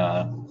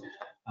strong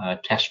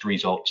test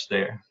results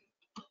there.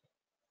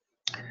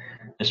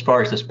 As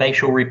far as the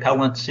spatial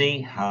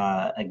repellency,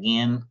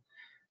 again,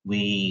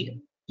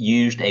 we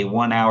used a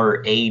 1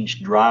 hour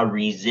aged dry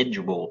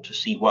residual to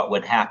see what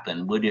would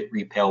happen. Would it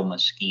repel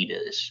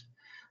mosquitoes?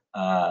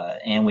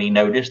 And we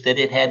noticed that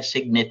it had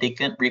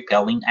significant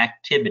repelling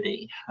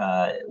activity.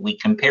 We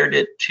compared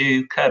it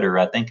to Cutter.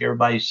 I think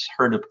everybody's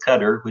heard of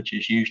Cutter, which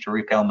is used to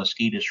repel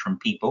mosquitoes from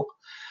people.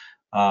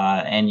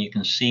 And you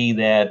can see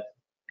that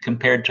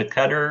compared to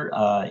Cutter,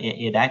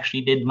 it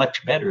actually did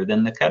much better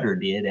than the Cutter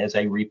did as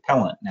a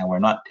repellent. Now, we're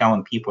not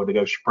telling people to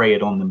go spray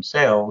it on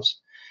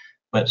themselves,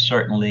 but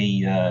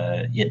certainly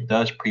it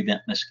does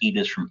prevent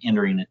mosquitoes from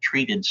entering a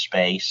treated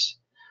space.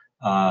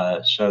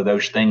 So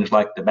those things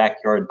like the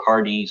backyard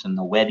parties and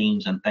the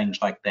weddings and things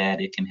like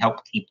that, it can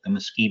help keep the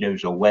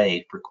mosquitoes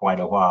away for quite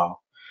a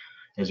while.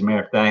 As a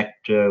matter of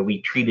fact,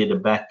 we treated a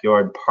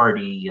backyard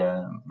party,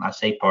 I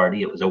say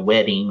party, it was a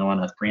wedding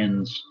on a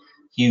friend's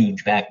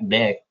huge back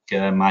deck,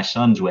 my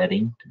son's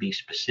wedding to be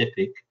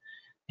specific,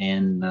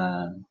 and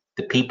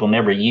the people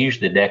never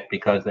used the deck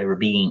because they were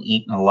being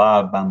eaten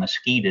alive by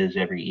mosquitoes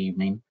every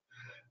evening.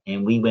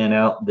 And we went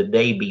out the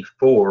day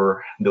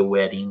before the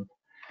wedding,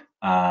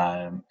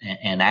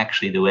 and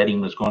actually the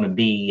wedding was going to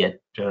be at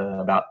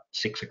about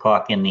 6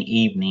 o'clock in the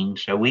evening.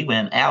 So we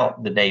went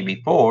out the day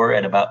before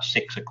at about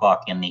 6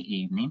 o'clock in the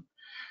evening.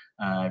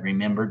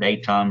 Remember,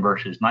 daytime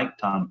versus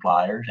nighttime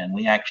flyers, and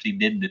we actually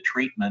did the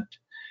treatment.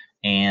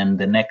 And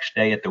the next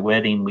day at the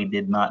wedding, we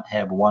did not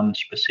have one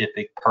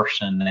specific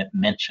person that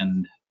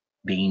mentioned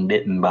being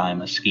bitten by a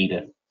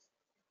mosquito.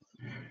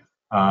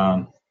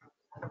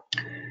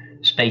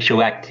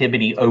 Spatial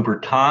activity over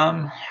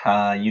time,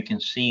 you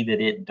can see that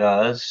it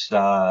does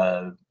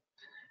go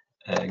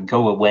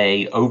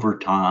away over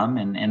time,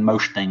 and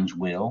most things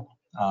will.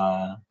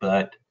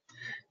 But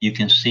you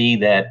can see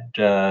that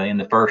in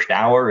the first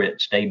hour,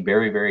 it stayed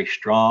very, very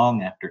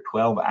strong. After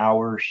 12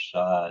 hours,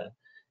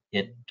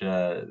 it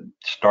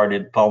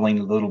started falling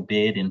a little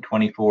bit. In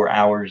 24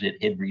 hours,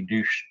 it had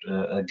reduced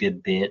a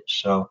good bit.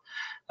 So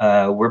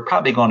we're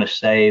probably going to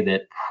say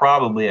that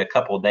probably a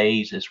couple of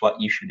days is what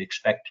you should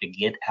expect to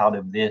get out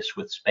of this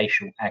with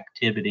spatial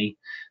activity.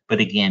 But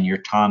again, your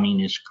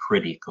timing is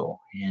critical.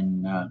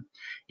 And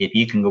if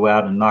you can go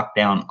out and knock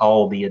down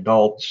all the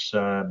adults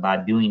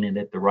by doing it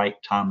at the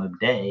right time of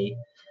day,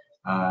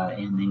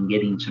 and then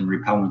getting some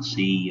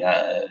repellency,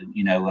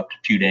 up to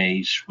 2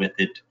 days with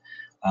it,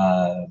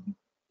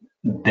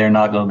 they're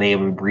not going to be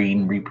able to breed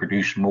and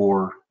reproduce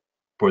more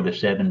for the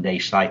 7-day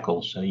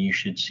cycle. So you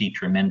should see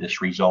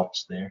tremendous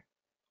results there.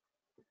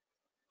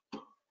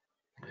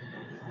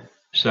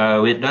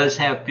 So it does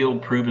have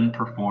field proven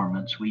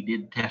performance. We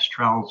did test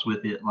trials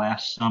with it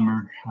last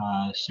summer,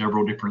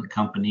 several different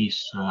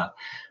companies,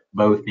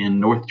 both in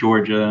North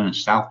Georgia and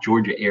South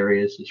Georgia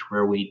areas is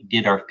where we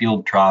did our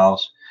field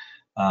trials.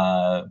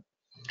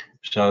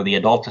 So the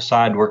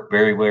adulticide worked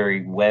very,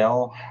 very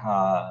well.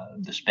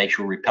 The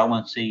spatial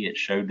repellency, it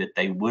showed that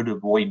they would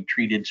avoid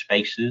treated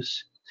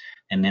spaces.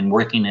 And then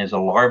working as a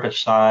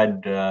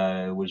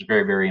larvicide was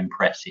very, very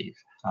impressive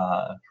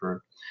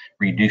for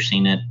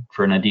reducing it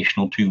for an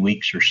additional 2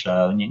 weeks or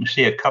so. And you can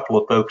see a couple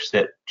of folks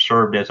that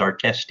served as our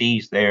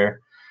testees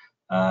there.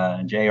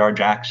 J.R.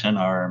 Jackson,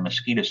 our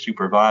mosquito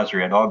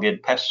supervisor at All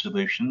Good Pest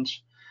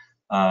Solutions,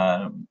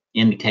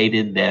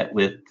 indicated that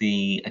with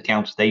the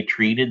accounts they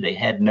treated, they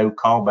had no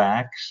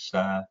callbacks.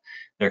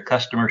 Their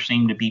customers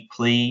seemed to be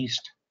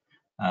pleased.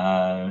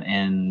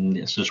 And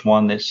this is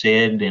one that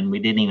said, and we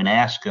didn't even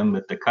ask them,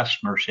 but the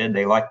customer said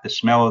they liked the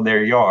smell of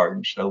their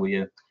yard. So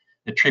we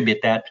attribute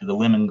that to the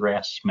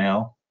lemongrass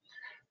smell.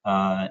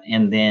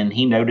 And then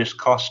he noticed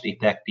cost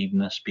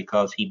effectiveness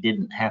because he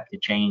didn't have to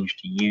change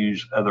to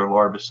use other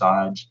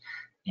larvicides,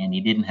 and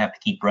he didn't have to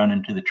keep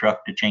running to the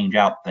truck to change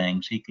out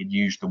things. He could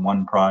use the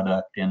one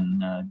product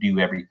and do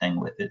everything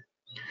with it.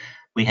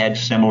 We had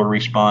similar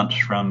response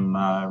from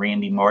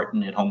Randy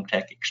Martin at Home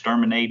Tech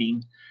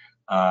Exterminating.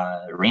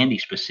 Randy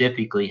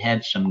specifically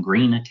had some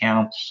green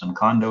accounts, some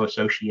condo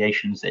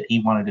associations that he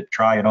wanted to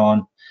try it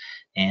on.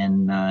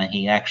 And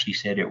he actually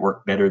said it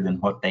worked better than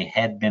what they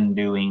had been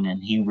doing.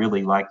 And he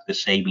really liked the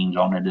savings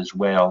on it as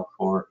well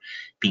for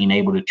being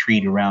able to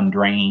treat around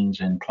drains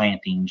and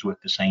plantings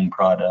with the same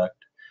product,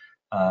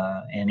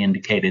 and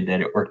indicated that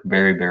it worked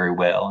very, very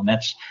well. And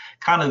that's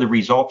kind of the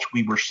results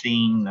we were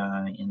seeing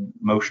in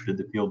most of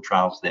the field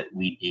trials that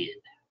we did.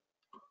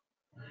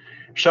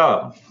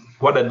 So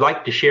what I'd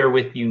like to share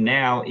with you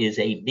now is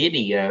a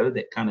video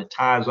that kind of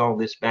ties all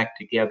this back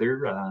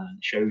together,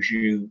 shows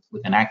you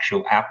with an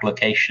actual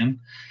application,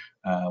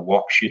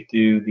 walks you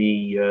through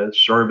the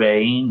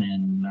surveying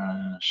and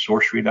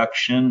source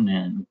reduction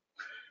and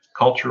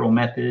cultural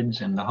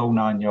methods and the whole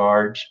 9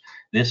 yards.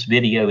 This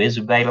video is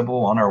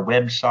available on our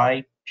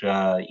website,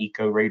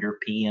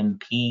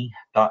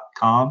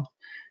 EcoRaiderPNP.com.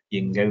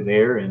 You can go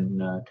there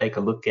and take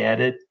a look at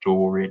it,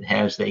 or it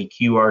has a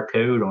QR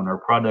code on our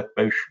product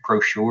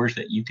brochures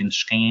that you can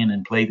scan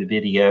and play the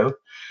video.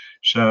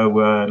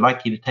 So I'd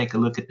like you to take a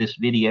look at this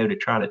video to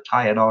try to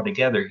tie it all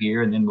together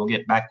here, and then we'll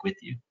get back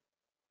with you.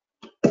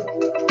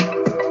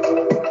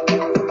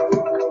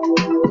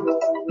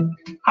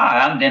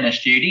 Hi, I'm Dennis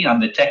Judy. I'm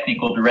the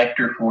Technical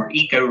Director for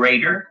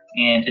EcoRaider,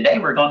 and today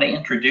we're going to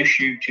introduce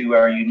you to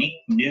our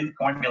unique new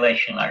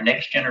formulation, our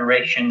next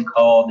generation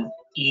called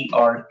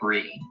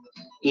ER-3.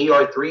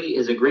 ER-3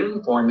 is a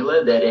green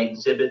formula that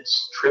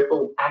exhibits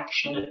triple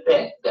action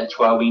effect. That's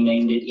why we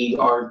named it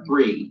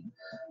ER-3.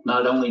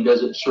 Not only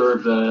does it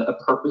serve a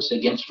purpose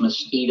against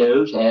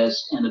mosquitoes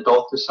as an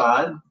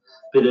adulticide,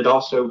 but it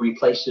also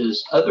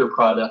replaces other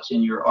products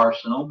in your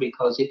arsenal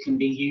because it can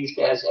be used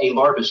as a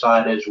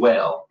larvicide as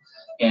well.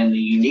 And the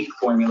unique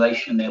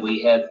formulation that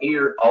we have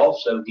here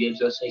also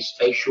gives us a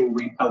spatial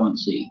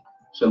repellency.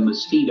 So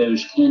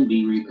mosquitoes can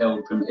be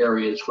repelled from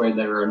areas where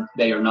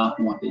they are not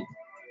wanted.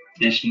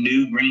 This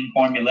new green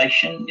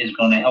formulation is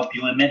going to help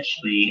you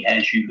immensely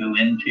as you go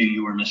into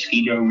your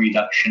mosquito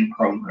reduction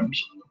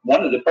programs.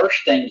 One of the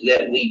first things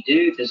that we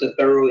do is a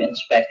thorough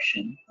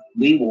inspection.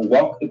 We will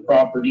walk the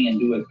property and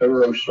do a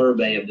thorough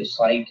survey of the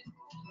site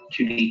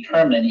to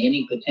determine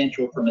any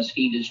potential for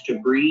mosquitoes to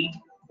breed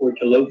or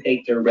to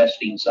locate their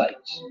resting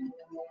sites.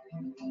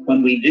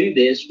 When we do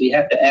this, we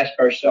have to ask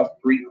ourselves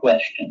 3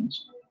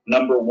 questions.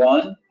 Number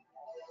 1,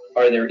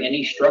 are there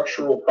any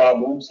structural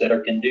problems that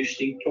are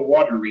conducive to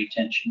water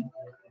retention?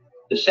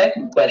 The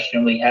second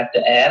question we have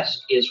to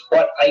ask is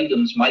what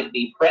items might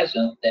be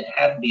present that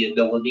have the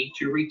ability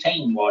to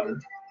retain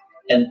water?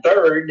 And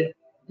third,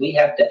 we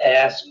have to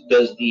ask,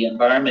 does the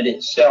environment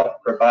itself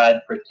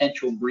provide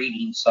potential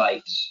breeding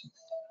sites?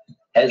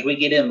 As we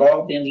get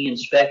involved in the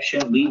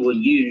inspection, we will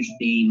use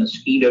the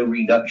Mosquito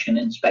Reduction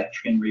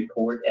Inspection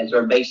Report as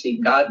our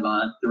basic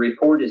guideline. The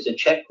report is a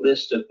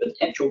checklist of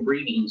potential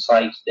breeding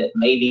sites that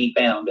may be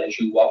found as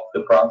you walk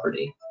the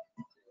property.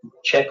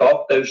 Check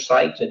off those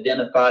sites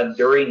identified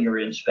during your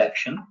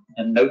inspection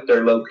and note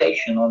their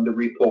location on the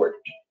report.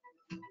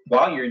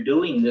 While you're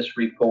doing this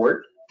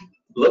report,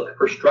 look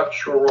for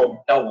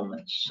structural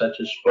elements such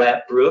as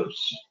flat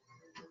roofs,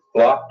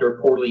 blocked or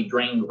poorly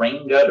drained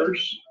rain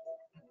gutters,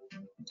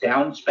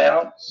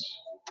 downspouts,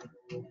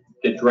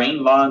 the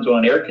drain lines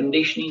on air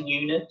conditioning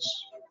units,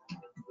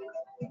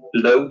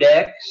 low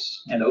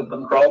decks and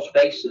open crawl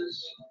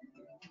spaces,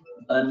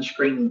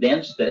 unscreened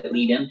vents that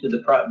lead into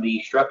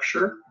the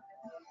structure.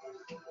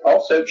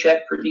 Also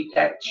check for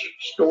detached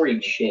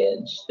storage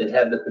sheds that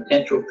have the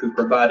potential to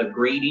provide a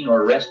breeding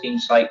or resting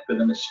site for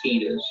the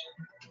mosquitoes.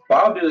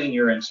 While doing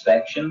your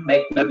inspection,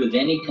 make note of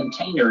any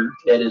container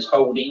that is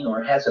holding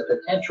or has a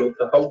potential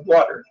to hold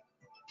water.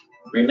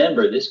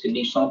 Remember, this could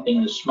be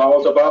something as small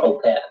as a bottle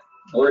cap,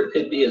 or it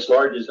could be as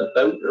large as a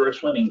boat or a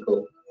swimming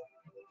pool.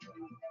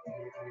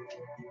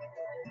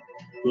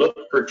 Look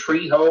for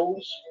tree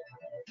holes.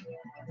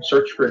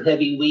 Search for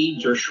heavy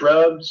weeds or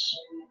shrubs,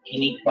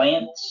 any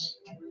plants,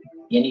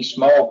 any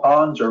small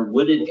ponds or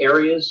wooded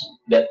areas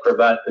that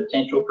provide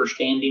potential for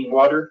standing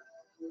water,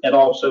 and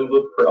also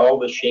look for all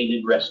the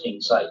shaded resting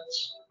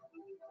sites.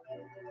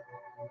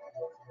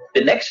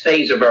 The next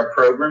phase of our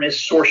program is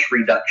source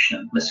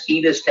reduction.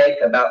 Mosquitoes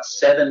take about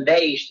 7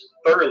 days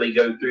to thoroughly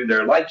go through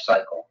their life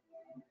cycle.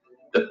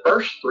 The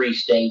first 3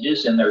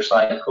 stages in their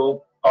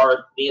cycle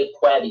are the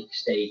aquatic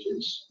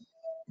stages.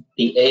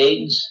 The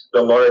eggs,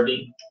 the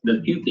larvae,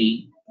 the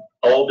pupae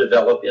all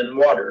develop in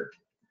water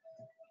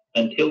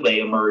until they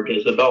emerge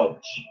as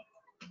adults.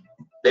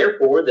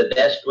 Therefore, the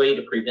best way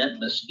to prevent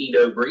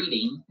mosquito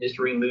breeding is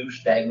to remove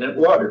stagnant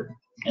water,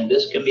 and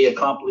this can be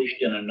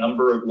accomplished in a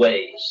number of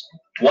ways.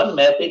 One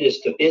method is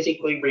to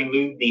physically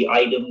remove the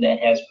item that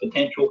has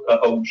potential to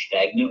hold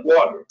stagnant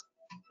water.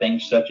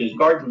 Things such as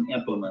garden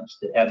implements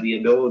that have the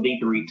ability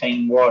to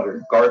retain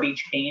water,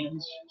 garbage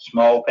cans,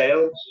 small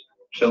pails.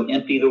 So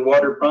empty the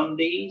water from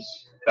these,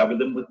 cover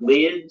them with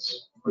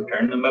lids, or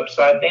turn them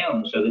upside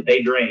down so that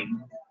they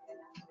drain.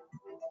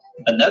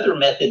 Another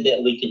method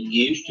that we can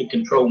use to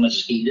control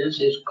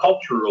mosquitoes is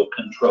cultural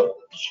controls.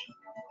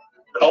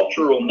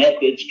 Cultural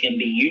methods can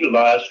be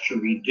utilized to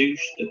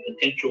reduce the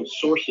potential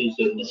sources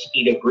of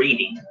mosquito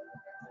breeding.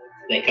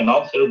 They can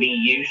also be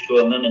used to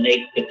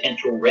eliminate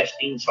potential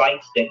resting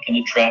sites that can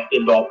attract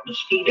adult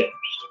mosquitoes.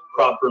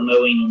 Proper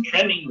mowing and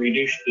trimming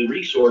reduce the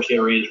resource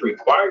areas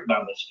required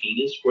by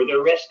mosquitoes for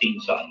their resting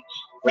sites.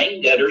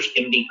 Rain gutters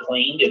can be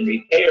cleaned and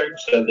repaired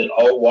so that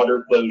all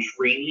water flows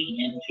freely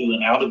into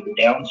and out of the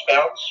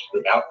downspouts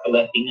without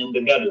collecting in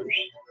the gutters.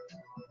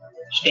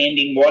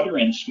 Standing water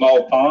in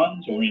small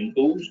ponds or in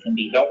pools can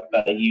be helped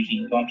by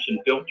using pumps and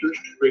filters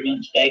to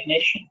prevent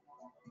stagnation.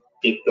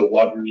 If the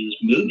water is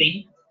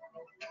moving,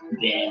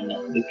 then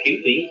the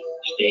pupae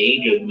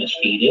stage of the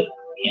mosquito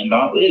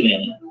cannot live in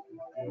it.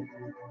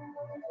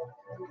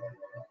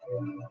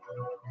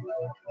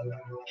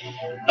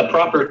 A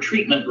proper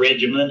treatment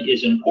regimen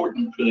is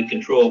important for the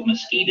control of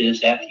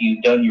mosquitoes after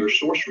you've done your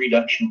source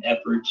reduction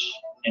efforts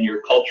and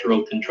your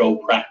cultural control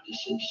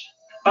practices.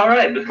 All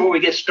right, before we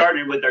get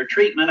started with our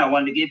treatment, I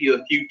wanted to give you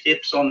a few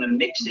tips on the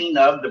mixing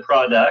of the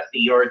product.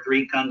 The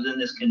ER-3 comes in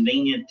this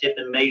convenient tip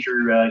and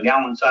measure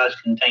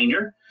gallon-sized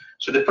container.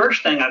 So the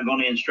first thing I'm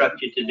going to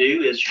instruct you to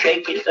do is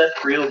shake it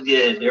up real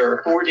good. There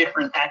are 4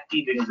 different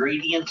active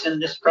ingredients in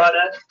this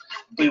product.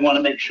 We want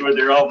to make sure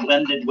they're all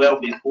blended well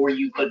before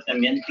you put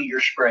them into your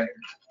sprayer.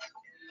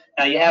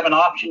 Now you have an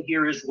option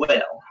here as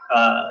well.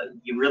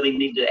 You really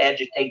need to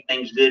agitate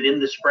things good in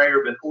the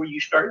sprayer before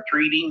you start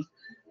treating.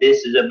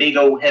 This is a big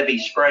old heavy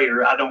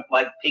sprayer. I don't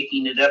like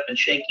picking it up and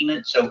shaking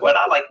it. So what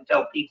I like to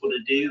tell people to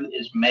do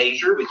is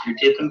measure with your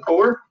tip and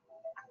pour.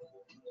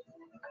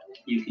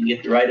 You can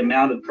get the right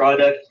amount of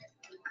product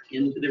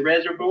into the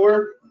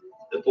reservoir,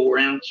 the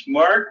 4-ounce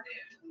mark.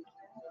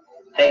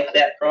 Take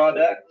that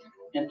product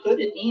and put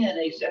it in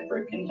a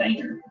separate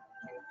container.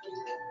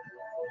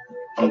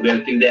 I'll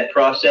go through that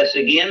process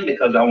again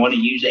because I want to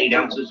use 8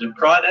 ounces of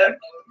product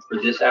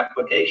for this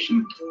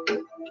application.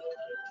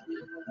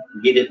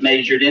 Get it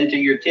measured into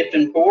your tip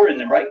and pour in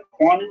the right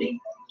quantity.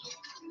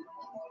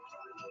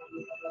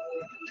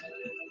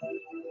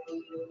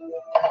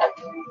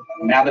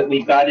 Now that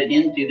we've got it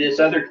into this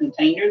other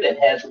container that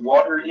has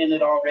water in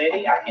it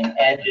already, I can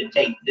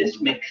agitate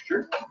this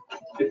mixture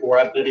before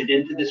I put it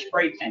into the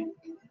spray tank.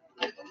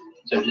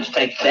 So just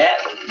take that,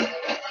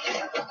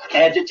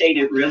 agitate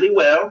it really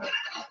well.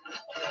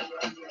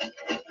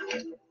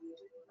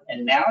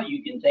 And now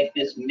you can take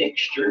this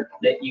mixture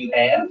that you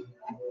have,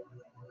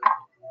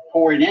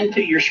 pour it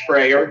into your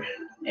sprayer,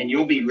 and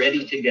you'll be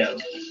ready to go.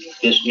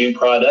 This new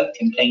product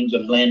contains a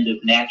blend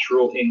of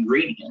natural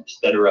ingredients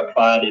that are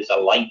applied as a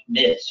light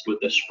mist with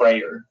a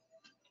sprayer,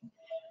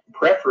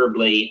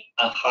 preferably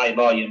a high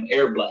volume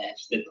air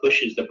blast that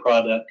pushes the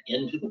product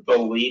into the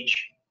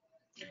foliage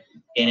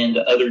and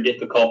into other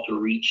difficult to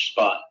reach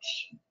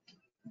spots.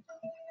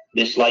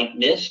 This light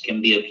mist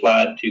can be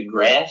applied to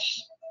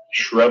grass,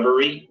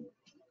 shrubbery,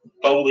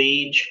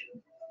 foliage,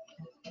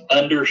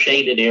 under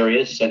shaded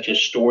areas such as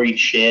storage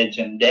sheds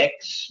and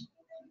decks,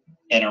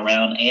 and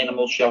around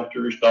animal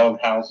shelters, dog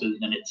houses,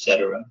 and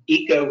etc.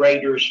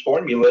 EcoRaider's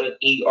formula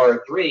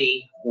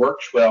ER-3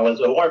 works well as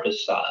a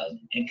larvicide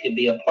and can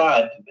be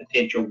applied to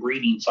potential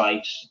breeding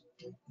sites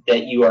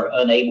that you are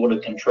unable to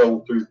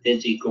control through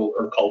physical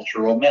or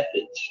cultural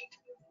methods.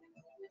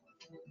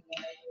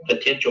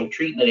 Potential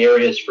treatment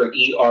areas for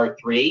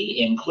ER-3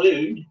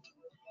 include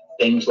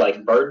things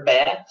like bird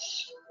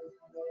baths,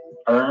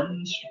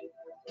 urns,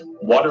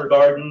 water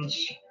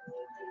gardens,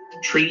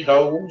 tree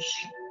holes,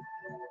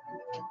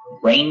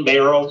 rain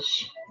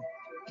barrels,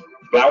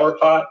 flower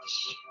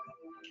pots,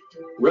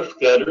 roof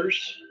gutters,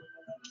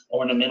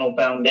 ornamental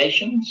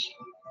foundations,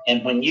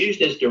 and when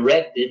used as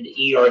directed,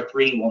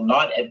 ER-3 will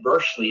not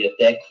adversely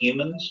affect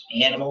humans,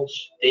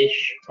 animals,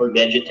 fish, or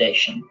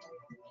vegetation.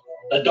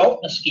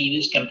 Adult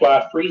mosquitoes can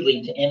fly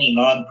freely to any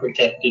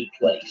non-protected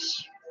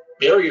place.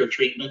 Barrier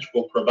treatments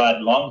will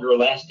provide longer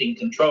lasting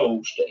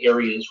controls to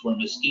areas where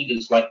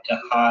mosquitoes like to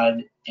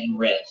hide and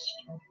rest.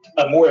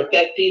 A more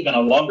effective and a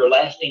longer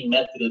lasting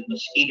method of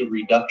mosquito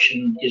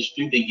reduction is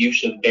through the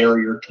use of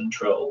barrier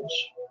controls.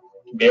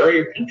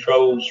 Barrier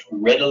controls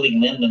readily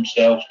lend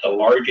themselves to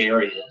large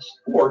areas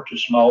or to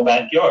small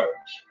backyards.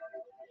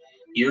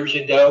 Years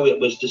ago, it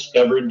was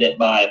discovered that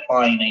by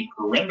applying a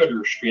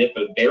perimeter strip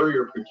of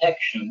barrier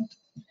protection,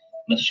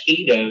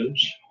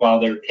 mosquitoes, while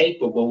they're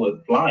capable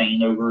of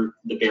flying over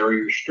the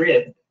barrier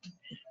strip,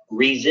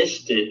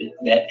 resisted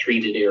that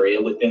treated area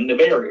within the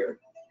barrier.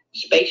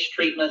 Space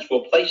treatments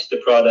will place the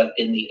product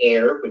in the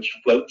air, which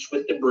floats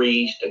with the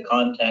breeze to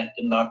contact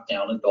and knock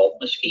down adult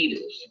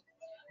mosquitoes.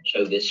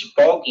 So this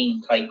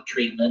fogging type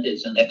treatment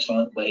is an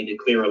excellent way to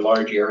clear a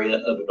large area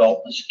of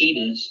adult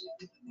mosquitoes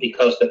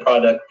because the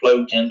product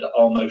floats into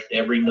almost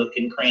every nook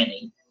and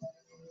cranny.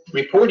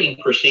 Reporting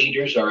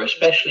procedures are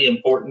especially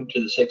important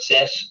to the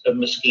success of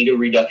mosquito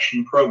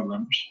reduction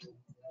programs.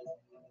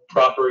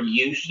 Proper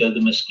use of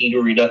the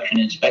mosquito reduction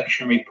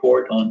inspection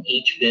report on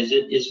each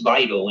visit is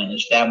vital in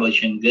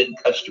establishing good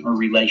customer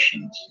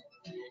relations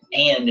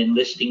and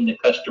enlisting the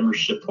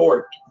customer's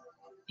support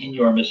in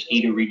your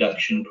mosquito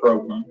reduction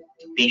program.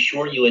 Be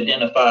sure you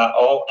identify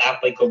all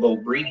applicable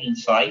breeding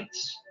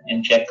sites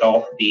and check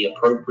off the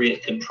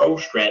appropriate control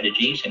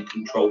strategies and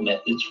control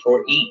methods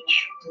for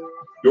each.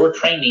 Your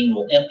training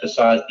will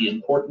emphasize the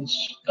importance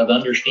of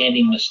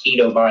understanding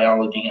mosquito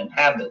biology and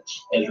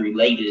habits as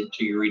related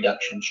to your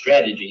reduction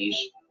strategies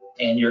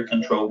and your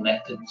control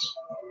methods.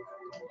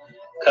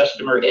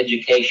 Customer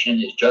education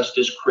is just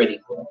as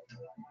critical.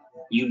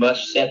 You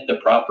must set the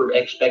proper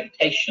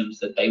expectations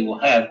that they will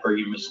have for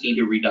your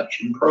mosquito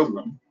reduction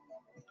program.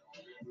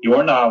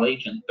 Your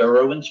knowledge and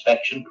thorough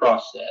inspection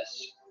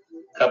process,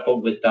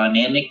 coupled with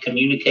dynamic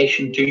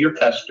communication to your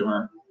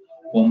customer,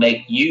 will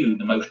make you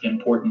the most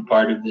important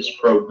part of this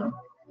program.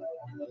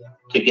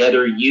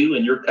 Together, you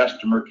and your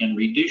customer can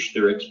reduce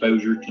their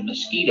exposure to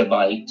mosquito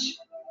bites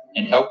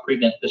and help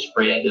prevent the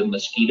spread of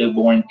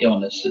mosquito-borne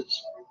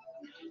illnesses.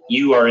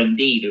 You are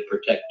indeed a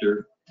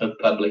protector of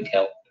public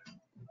health.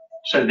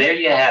 So there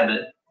you have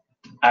it.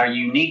 Our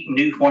unique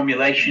new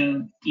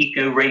formulation,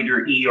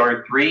 EcoRaider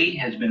ER-3,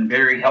 has been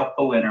very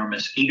helpful in our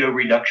mosquito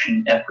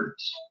reduction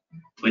efforts.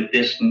 With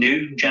this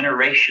new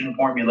generation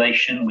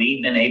formulation,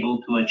 we've been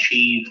able to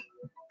achieve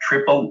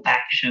triple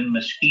action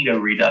mosquito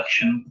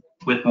reduction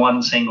with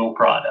one single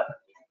product.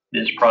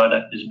 This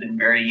product has been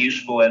very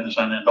useful as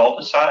an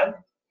adulticide,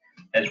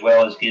 as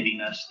well as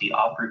giving us the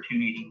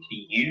opportunity to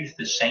use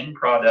the same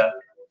product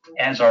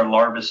as our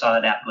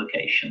larvicide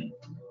application.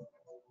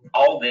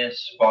 All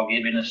this while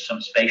giving us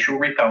some spatial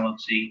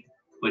repellency,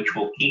 which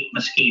will keep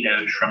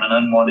mosquitoes from an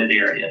unwanted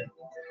area.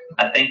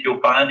 I think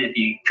you'll find if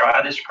you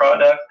try this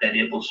product that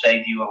it will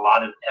save you a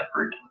lot of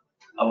effort,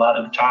 a lot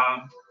of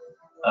time,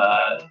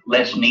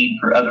 less need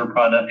for other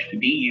products to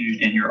be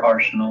used in your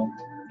arsenal,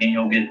 and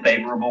you'll get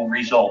favorable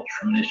results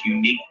from this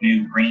unique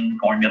new green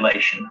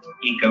formulation,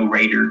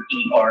 EcoRaider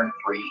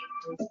ER-3.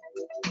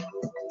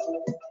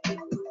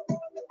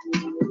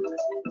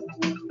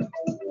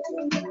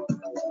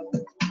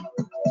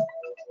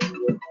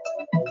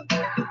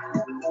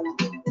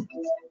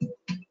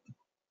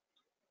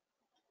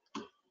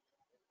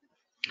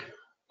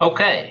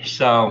 Okay,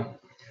 so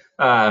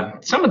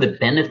some of the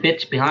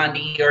benefits behind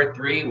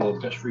ER-3, we'll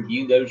just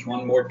review those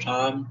one more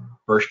time.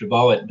 First of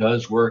all, it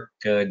does work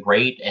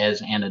great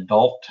as an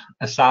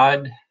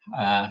adulticide,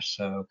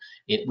 so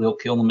it will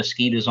kill the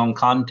mosquitoes on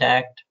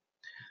contact.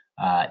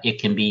 It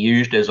can be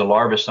used as a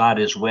larvicide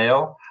as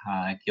well,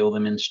 kill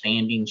them in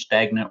standing,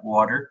 stagnant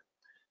water.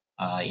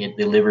 It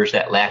delivers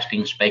that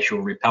lasting spatial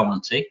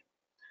repellency.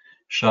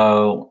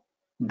 So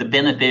the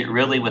benefit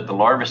really with the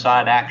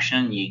larvicide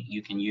action,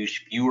 you can use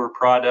fewer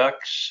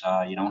products.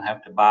 You don't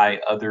have to buy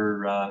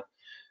other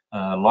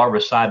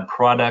larvicide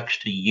products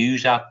to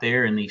use out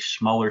there in these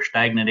smaller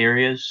stagnant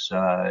areas.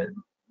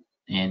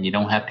 And you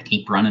don't have to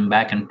keep running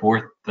back and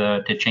forth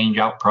to change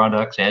out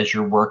products as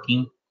you're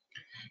working.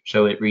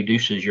 So it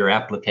reduces your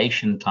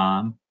application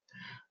time.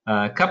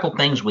 A couple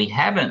things we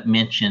haven't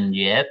mentioned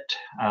yet.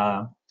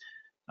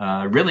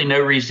 Really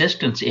no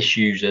resistance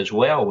issues as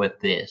well with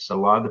this. A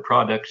lot of the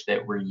products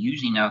that we're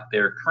using out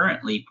there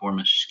currently for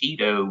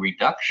mosquito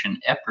reduction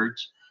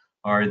efforts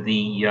are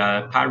the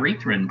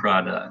pyrethrin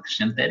products,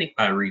 synthetic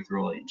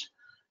pyrethroids.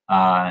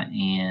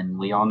 And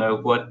we all know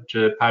what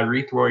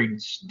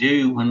pyrethroids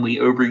do when we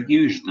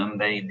overuse them.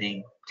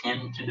 They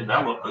tend to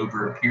develop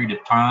over a period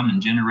of time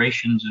and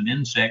generations of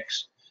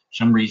insects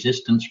some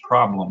resistance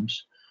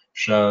problems.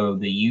 So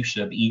the use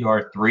of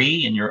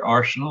ER-3 in your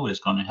arsenal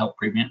is going to help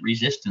prevent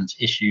resistance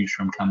issues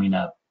from coming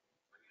up.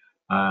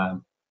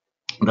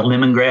 The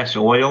lemongrass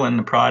oil in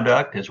the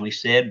product, as we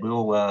said,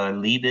 will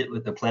leave it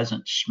with a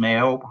pleasant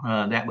smell.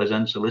 That was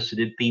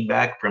unsolicited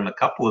feedback from a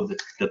couple of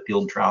the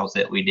field trials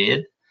that we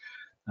did,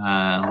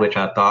 which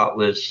I thought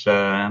was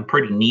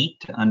pretty neat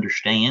to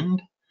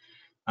understand.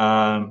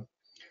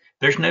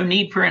 There's no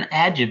need for an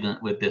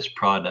adjuvant with this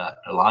product.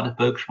 A lot of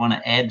folks want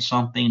to add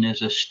something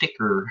as a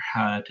sticker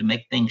to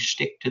make things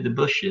stick to the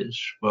bushes.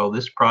 Well,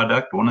 this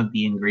product, one of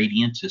the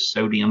ingredients is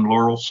sodium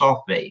lauryl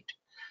sulfate.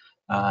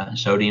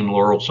 Sodium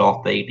lauryl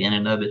sulfate in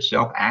and of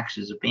itself acts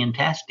as a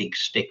fantastic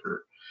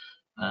sticker.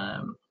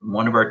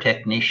 One of our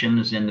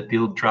technicians in the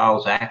field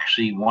trials,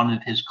 actually one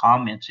of his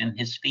comments in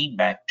his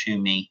feedback to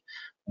me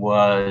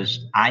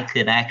was I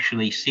could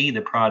actually see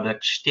the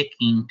product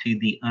sticking to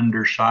the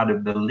underside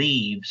of the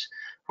leaves,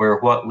 where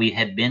what we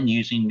had been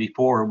using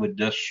before would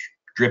just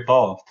drip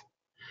off.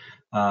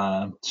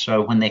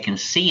 So when they can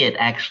see it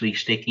actually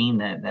sticking,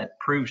 that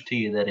proves to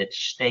you that it's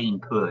staying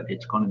put.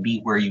 It's going to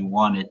be where you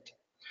want it.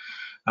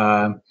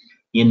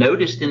 You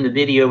noticed in the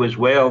video as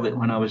well that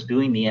when I was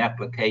doing the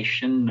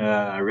application,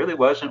 I really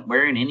wasn't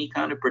wearing any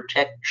kind of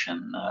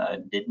protection.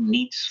 Didn't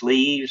need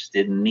sleeves,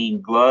 didn't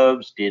need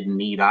gloves, didn't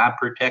need eye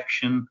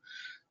protection.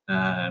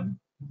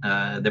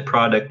 The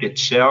product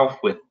itself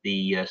with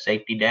the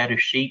safety data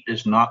sheet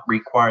does not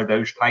require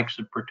those types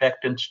of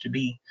protectants to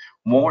be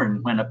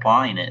worn when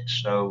applying it.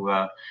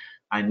 So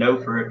I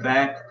know for a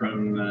fact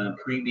from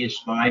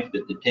previous life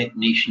that the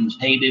technicians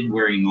hated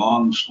wearing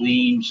long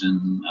sleeves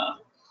and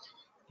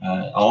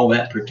all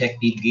that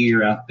protective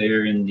gear out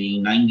there in the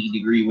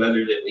 90-degree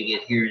weather that we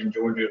get here in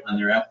Georgia when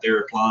they're out there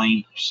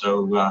applying.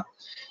 So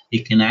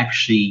it can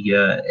actually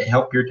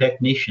help your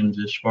technicians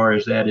as far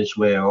as that as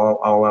well.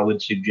 All I would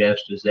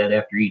suggest is that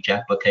after each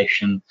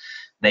application,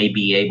 they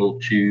be able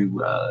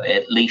to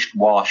at least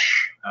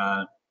wash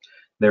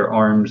their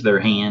arms, their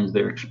hands,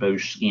 their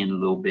exposed skin a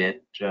little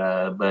bit,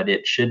 but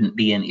it shouldn't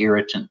be an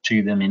irritant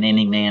to them in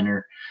any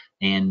manner,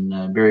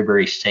 and very,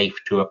 very safe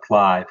to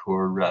apply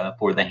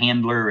for the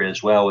handler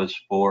as well as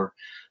for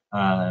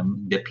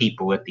the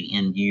people at the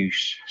end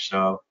use.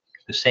 So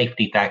the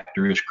safety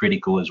factor is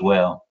critical as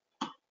well.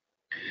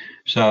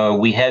 So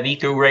we have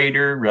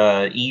EcoRaider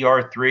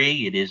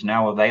ER-3. It is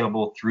now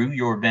available through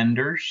your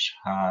vendors.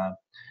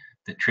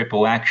 The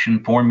triple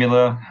action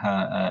formula,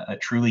 a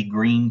truly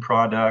green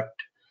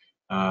product,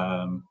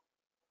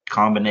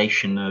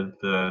 combination of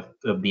the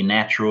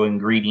natural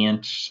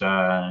ingredients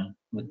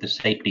with the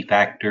safety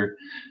factor.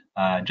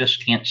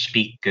 Just can't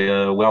speak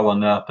well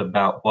enough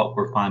about what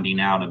we're finding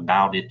out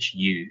about its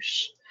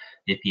use.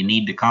 If you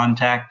need to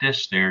contact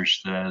us,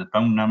 there's the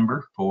phone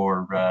number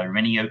for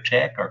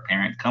Reniotech, our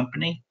parent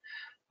company.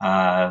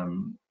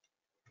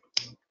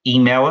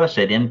 Email us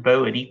at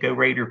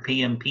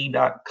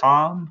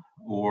info@ecoraiderpmp.com,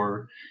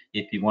 or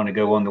if you want to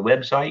go on the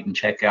website and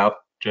check out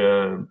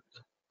the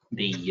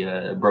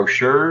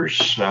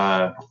brochures,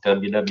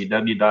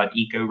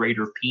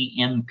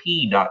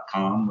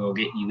 www.ecoraiderpmp.com will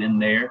get you in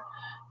there,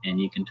 and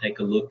you can take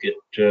a look at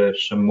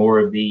some more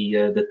of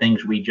the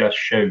things we just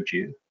showed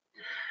you.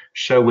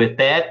 So with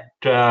that,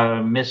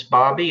 Miss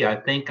Bobby, I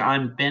think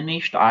I'm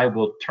finished. I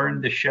will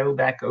turn the show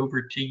back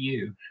over to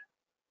you.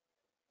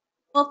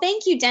 Well,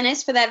 thank you,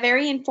 Dennis, for that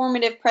very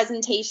informative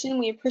presentation.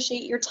 We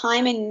appreciate your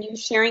time and your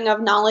sharing of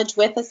knowledge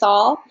with us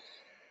all.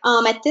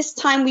 At this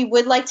time, we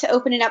would like to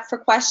open it up for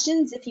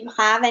questions. If you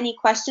have any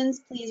questions,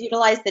 please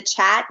utilize the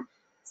chat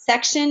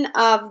section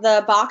of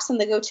the box on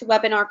the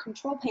GoToWebinar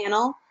control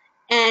panel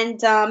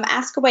and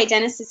ask away.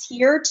 Dennis is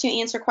here to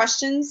answer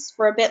questions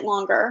for a bit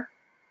longer.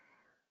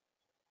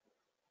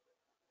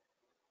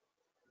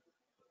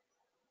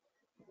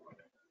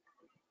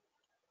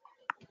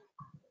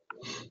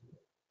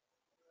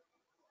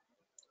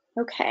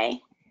 Okay.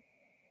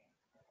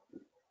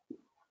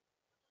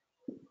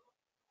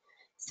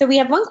 So we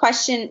have one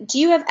question. Do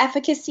you have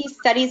efficacy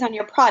studies on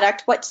your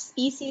product? What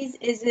species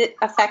is it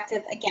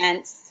effective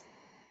against?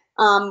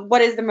 What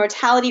is the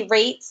mortality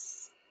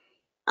rates?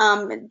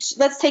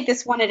 Let's take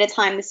this one at a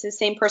time. This is the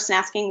same person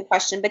asking the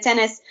question. But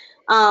Dennis,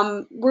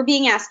 we're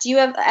being asked, do you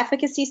have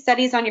efficacy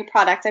studies on your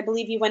product? I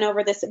believe you went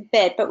over this a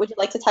bit, but would you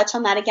like to touch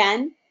on that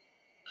again?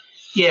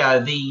 Yeah,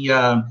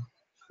 the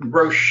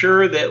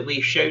brochure that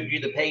we showed you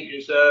the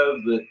pages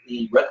of with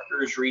the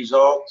Rutgers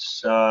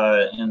results,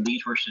 and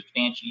these were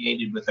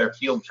substantiated with our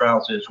field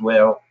trials as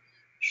well,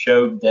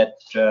 showed that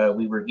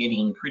we were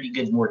getting pretty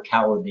good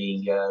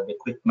mortality. The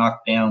quick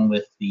knockdown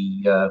with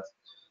the,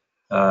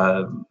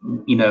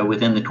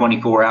 within the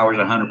 24 hours,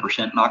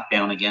 100%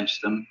 knockdown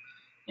against them.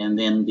 And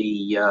then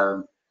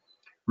the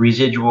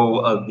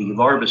residual of the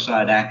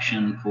larvicide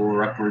action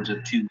for upwards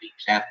of 2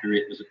 weeks after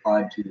it was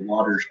applied to the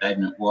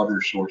stagnant water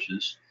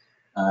sources.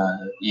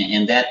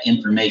 And that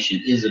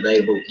information is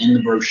available in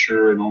the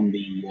brochure and on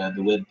the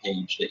web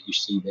page that you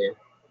see there.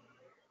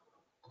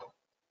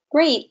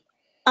 Great.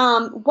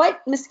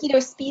 What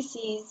mosquito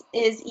species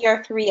is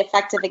ER-3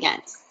 effective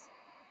against?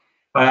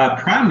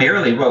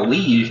 Primarily what we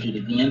used it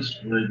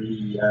against were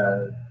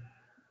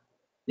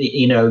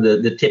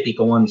the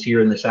typical ones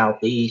here in the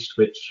southeast,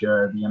 which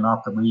the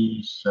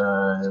Anopheles,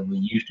 we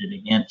used it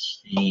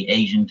against the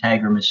Asian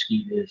tiger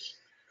mosquitoes.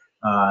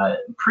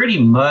 Pretty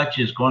much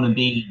is going to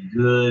be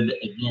good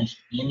against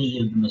any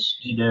of the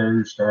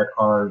mosquitoes that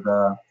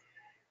are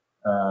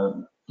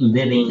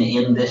living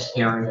in this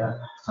area.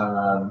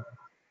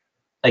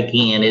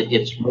 Again,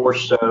 it's more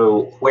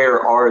so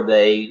where are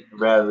they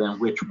rather than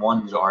which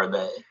ones are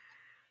they,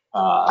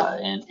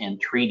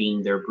 and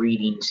treating their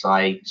breeding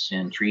sites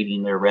and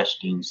treating their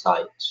resting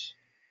sites.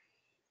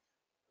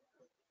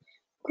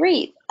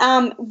 Great.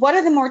 What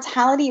are the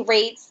mortality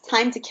rates,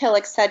 time to kill,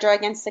 etc.,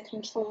 against the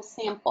control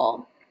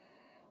sample?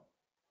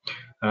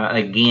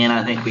 Again,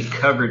 I think we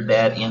covered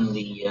that in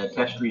the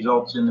test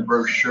results in the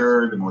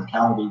brochure. The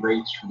mortality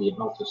rates for the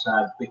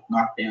adult-side quick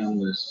knockdown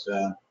was,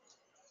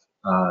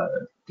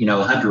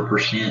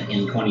 100%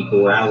 in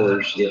 24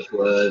 hours. It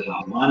was,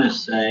 I want to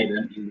say,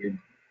 let me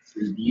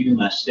review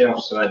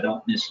myself so I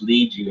don't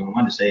mislead you. I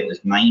want to say it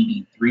was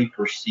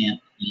 93%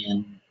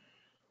 in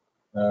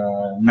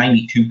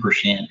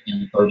 92%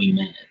 in 30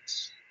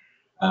 minutes.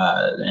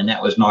 And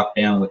that was knocked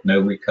down with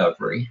no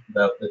recovery.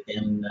 But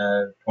within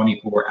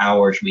 24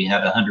 hours, we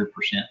had 100%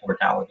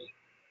 mortality.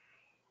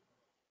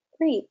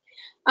 Great.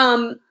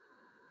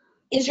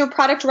 Is your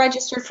product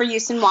registered for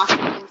use in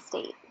Washington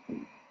State?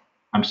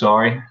 I'm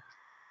sorry?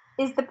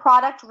 Is the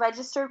product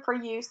registered for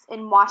use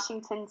in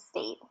Washington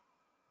State?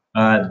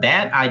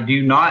 That I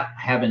do not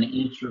have an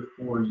answer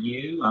for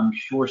you. I'm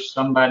sure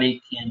somebody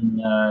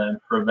can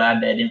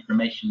provide that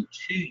information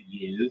to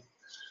you.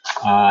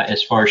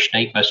 As far as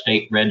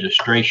state-by-state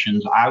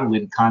registrations, I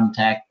would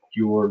contact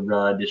your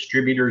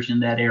distributors in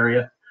that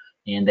area,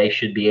 and they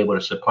should be able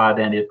to supply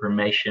that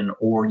information,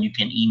 or you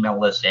can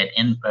email us at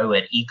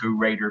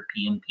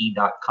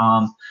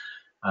info@EcoRaiderPNP.com.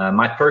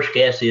 My first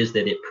guess is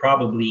that it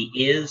probably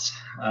is,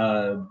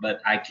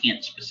 but I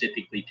can't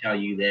specifically tell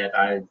you that.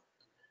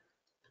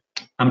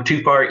 I'm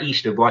too far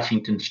east of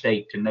Washington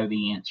State to know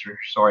the answer.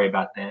 Sorry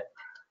about that.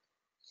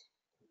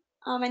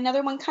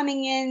 Another one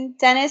coming in,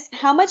 Dennis,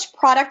 how much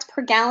product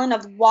per gallon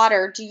of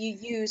water do you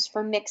use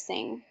for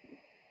mixing?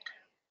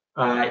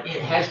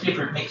 It has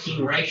different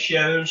mixing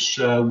ratios.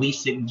 We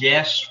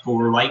suggest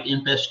for light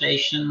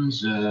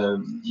infestations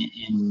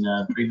in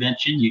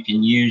prevention, you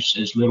can use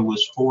as little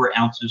as 4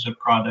 ounces of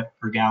product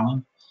per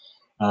gallon.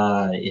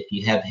 If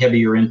you have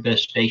heavier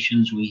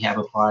infestations, we have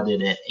applied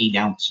it at 8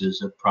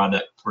 ounces of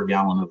product per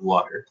gallon of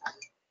water.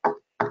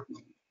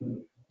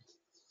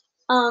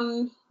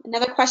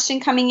 Another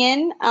question coming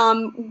in,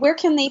 where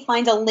can they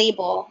find a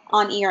label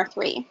on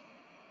ER-3?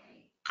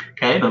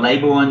 Okay, the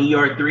label on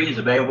ER-3 is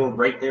available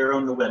right there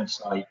on the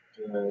website,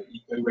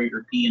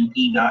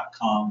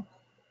 EcoRaiderPNP.com.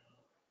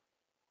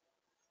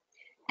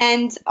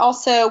 And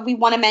also, we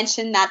want to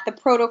mention that the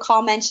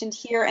protocol mentioned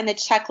here and the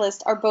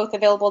checklist are both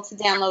available to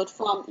download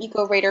from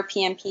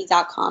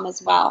EcoRaiderPNP.com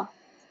as well.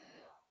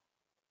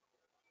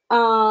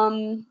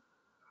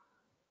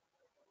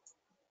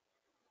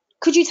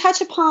 Could you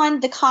touch upon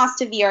the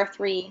cost of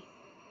ER-3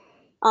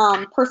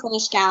 per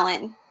finished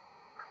gallon?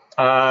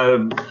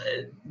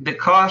 The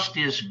cost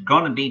is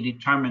going to be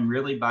determined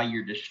really by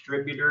your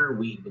distributor.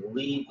 We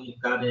believe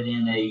we've got it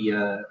in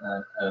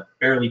a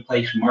fairly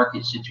placed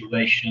market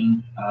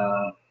situation.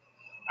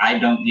 I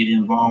don't get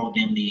involved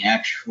in the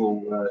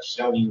actual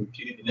selling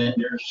to the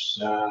vendors,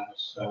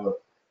 so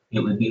it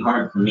would be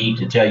hard for me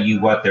to tell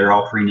you what they're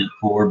offering it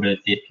for. But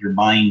if you're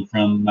buying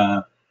from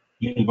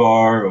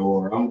Univar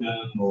or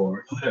Odom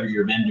or whoever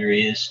your vendor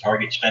is,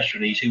 Target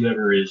Specialties,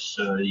 whoever is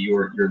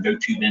your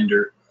go-to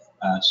vendor,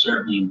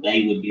 certainly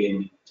they would be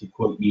able to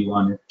quote you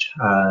on it.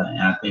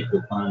 And I think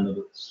we'll find that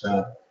it's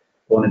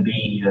going to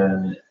be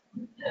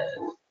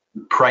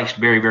priced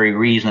very, very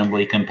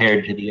reasonably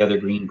compared to the other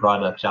green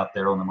products out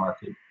there on the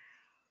market.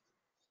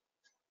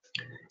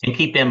 And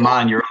keep in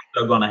mind, you're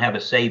also going to have a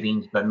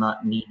savings by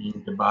not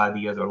needing to buy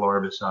the other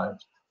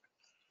larvicides.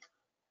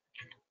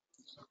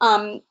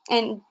 And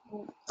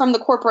from the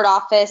corporate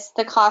office,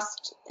 the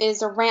cost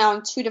is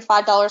around $2 to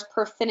 $5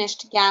 per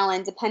finished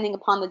gallon, depending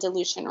upon the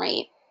dilution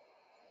rate.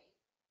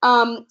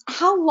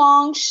 How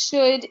long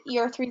should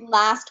ER-3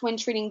 last when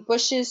treating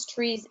bushes,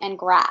 trees, and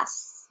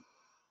grass?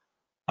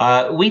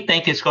 We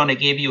think it's going to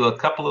give you a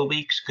couple of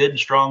weeks, good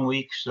strong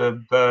weeks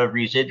of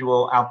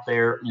residual out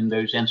there in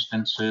those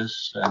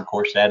instances. Of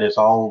course, that is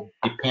all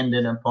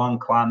dependent upon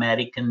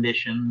climatic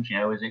conditions.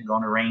 Is it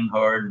going to rain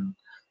hard and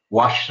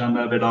wash some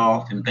of it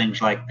off and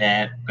things like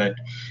that? But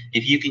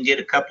if you can get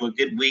a couple of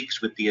good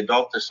weeks with the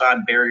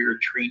adulticide barrier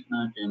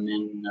treatment, and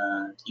then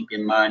keep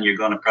in mind you're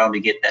going to probably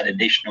get that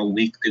additional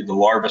week through the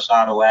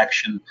larvicidal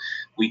action,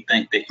 we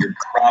think that you're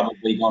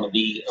probably going to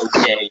be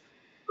okay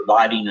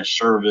providing a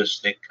service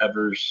that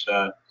covers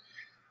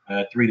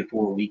 3 to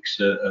 4 weeks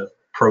of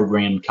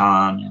program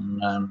time.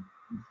 And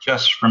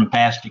just from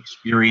past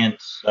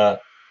experience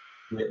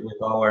with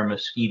all our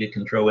mosquito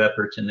control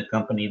efforts in the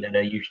company that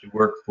I used to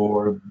work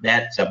for,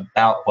 that's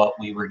about what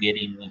we were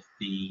getting with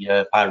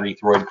the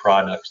pyrethroid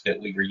products that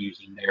we were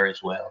using there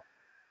as well.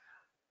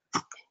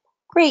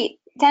 Great.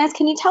 Dennis,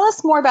 can you tell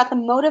us more about the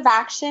mode of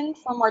action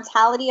for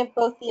mortality of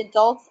both the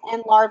adults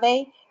and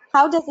larvae?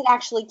 How does it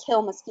actually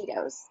kill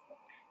mosquitoes?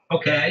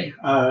 Okay,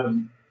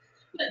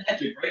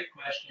 that's a great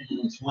question, and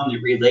it's one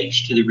that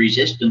relates to the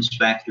resistance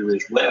factor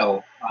as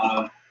well.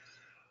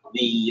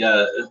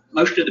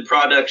 Most of the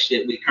products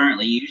that we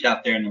currently use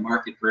out there in the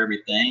market for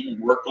everything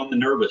work on the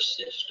nervous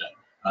system,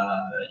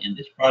 and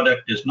this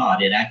product does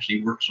not. It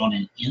actually works on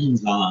an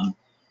enzyme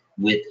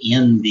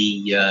within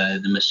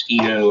the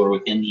mosquito or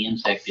within the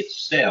insect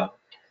itself.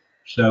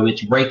 So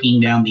it's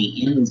breaking down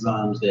the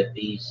enzymes that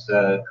these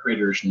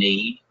critters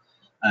need.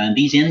 And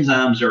these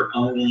enzymes are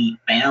only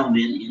found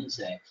in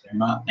insects. They're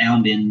not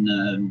found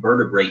in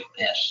vertebrate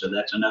pests. So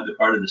that's another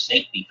part of the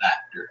safety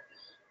factor.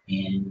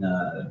 And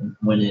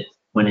when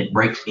it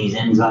breaks these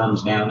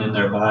enzymes down in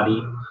their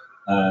body,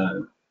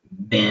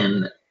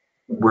 then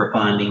we're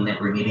finding that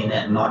we're getting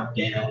that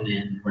knockdown,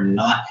 and we're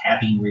not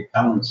having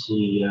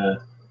repellency.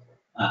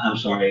 I'm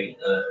sorry.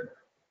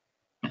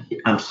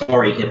 I'm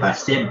sorry if I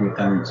said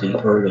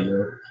repellency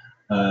earlier.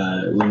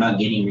 We're not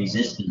getting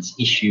resistance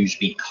issues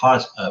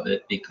because of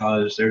it,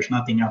 because there's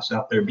nothing else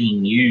out there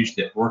being used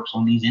that works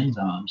on these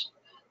enzymes.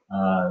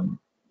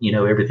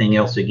 Everything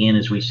else, again,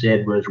 as we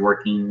said, was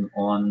working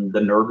on the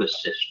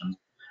nervous system.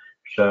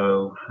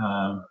 So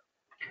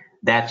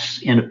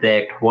that's in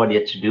effect what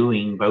it's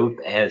doing, both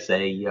as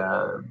a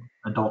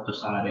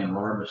adulticide and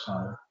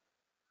larvicide.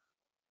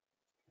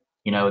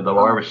 The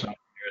larvicide,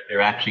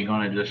 they're actually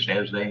going to, just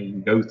as they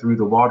go through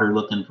the water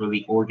looking for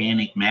the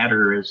organic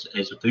matter as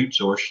a food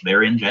source,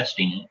 they're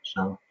ingesting it.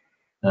 So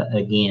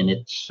again,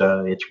 it's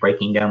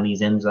breaking down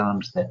these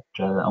enzymes that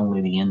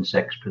only the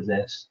insects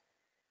possess.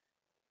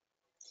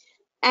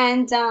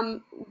 And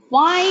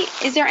why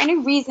is there any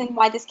reason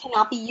why this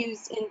cannot be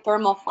used in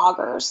thermal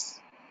foggers?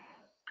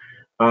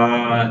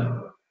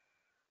 I'm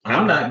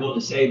not going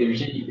to say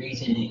there's any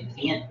reason it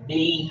can't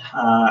be.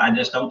 I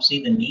just don't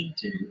see the need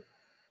to.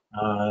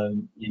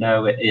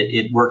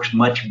 It works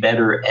much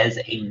better as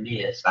a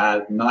mist.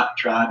 I've not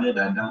tried it.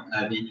 I don't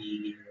have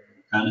any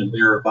kind of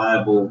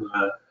verifiable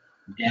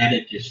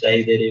data to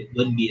say that it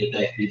would be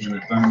effective in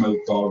a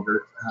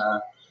thermofogger.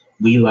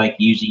 We like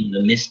using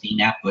the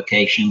misting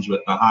applications with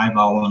the high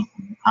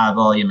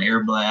volume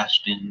air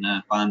blast,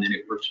 and find that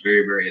it works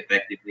very, very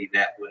effectively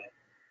that way.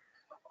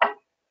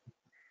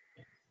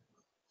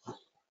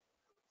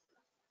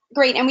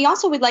 Great, and we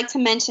also would like to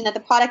mention that the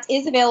product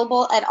is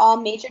available at all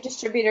major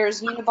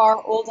distributors, Univar,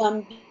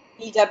 Oldham,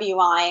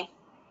 BWI.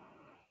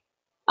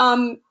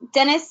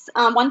 Dennis,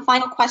 one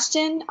final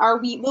question.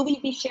 Will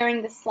we be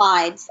sharing the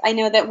slides? I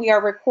know that we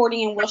are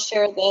recording and we'll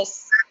share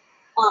this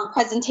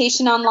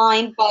presentation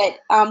online, but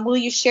will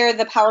you share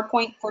the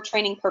PowerPoint for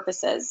training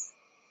purposes?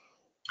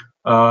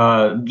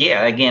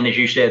 Yeah, again, as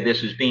you said,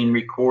 this is being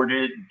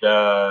recorded,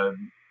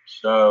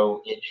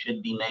 so it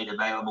should be made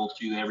available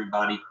to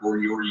everybody for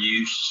your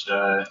use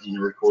in the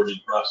recorded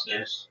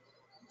process.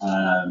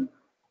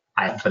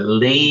 I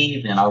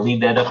believe, and I'll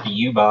leave that up to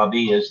you,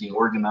 Bobby, as the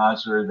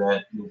organizer,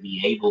 that you'll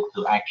be able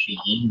to actually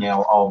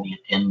email all the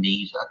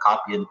attendees a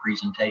copy of the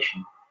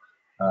presentation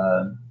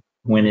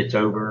when it's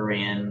over,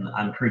 and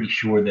I'm pretty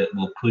sure that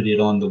we'll put it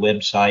on the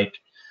website,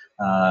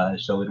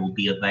 so it will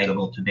be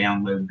available to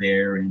download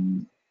there.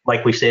 And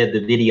like we said, the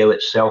video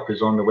itself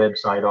is on the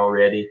website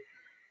already,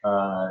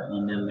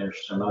 and then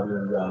there's some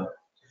other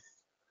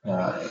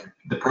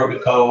the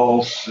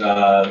protocols.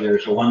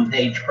 There's a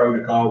one-page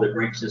protocol that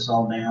breaks this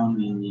all down,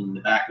 and in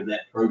the back of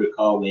that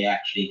protocol, they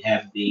actually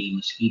have the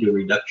mosquito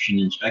reduction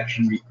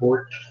inspection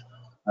report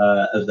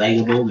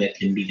available that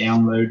can be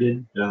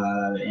downloaded.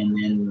 And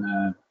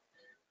then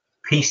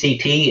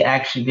PCT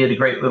actually did a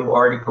great little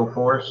article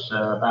for us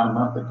about a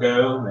month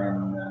ago,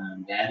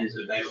 and that is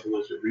available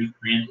as a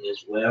reprint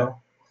as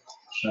well.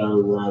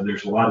 So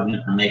there's a lot of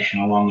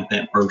information along with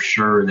that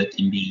brochure that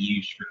can be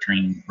used for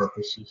training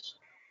purposes.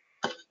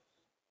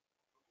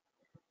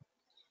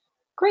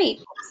 Great.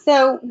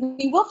 So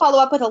we will follow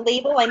up with a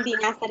label. I'm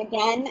being asked that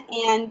again,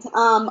 and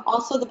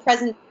also the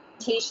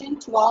presentation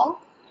to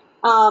all.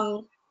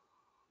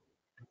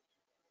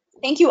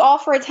 Thank you all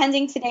for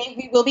attending today.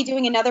 We will be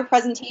doing another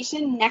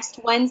presentation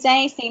next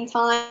Wednesday, same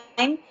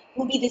time.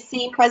 Will be the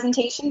same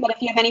presentation, but if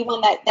you have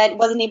anyone that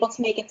wasn't able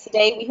to make it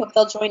today, we hope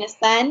they'll join us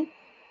then.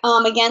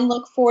 Again,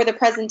 look for the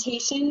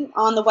presentation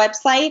on the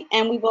website,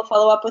 and we will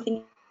follow up with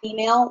an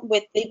email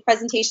with the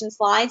presentation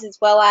slides as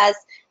well as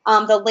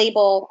the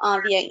label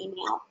via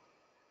email.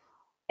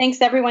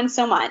 Thanks everyone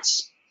so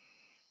much.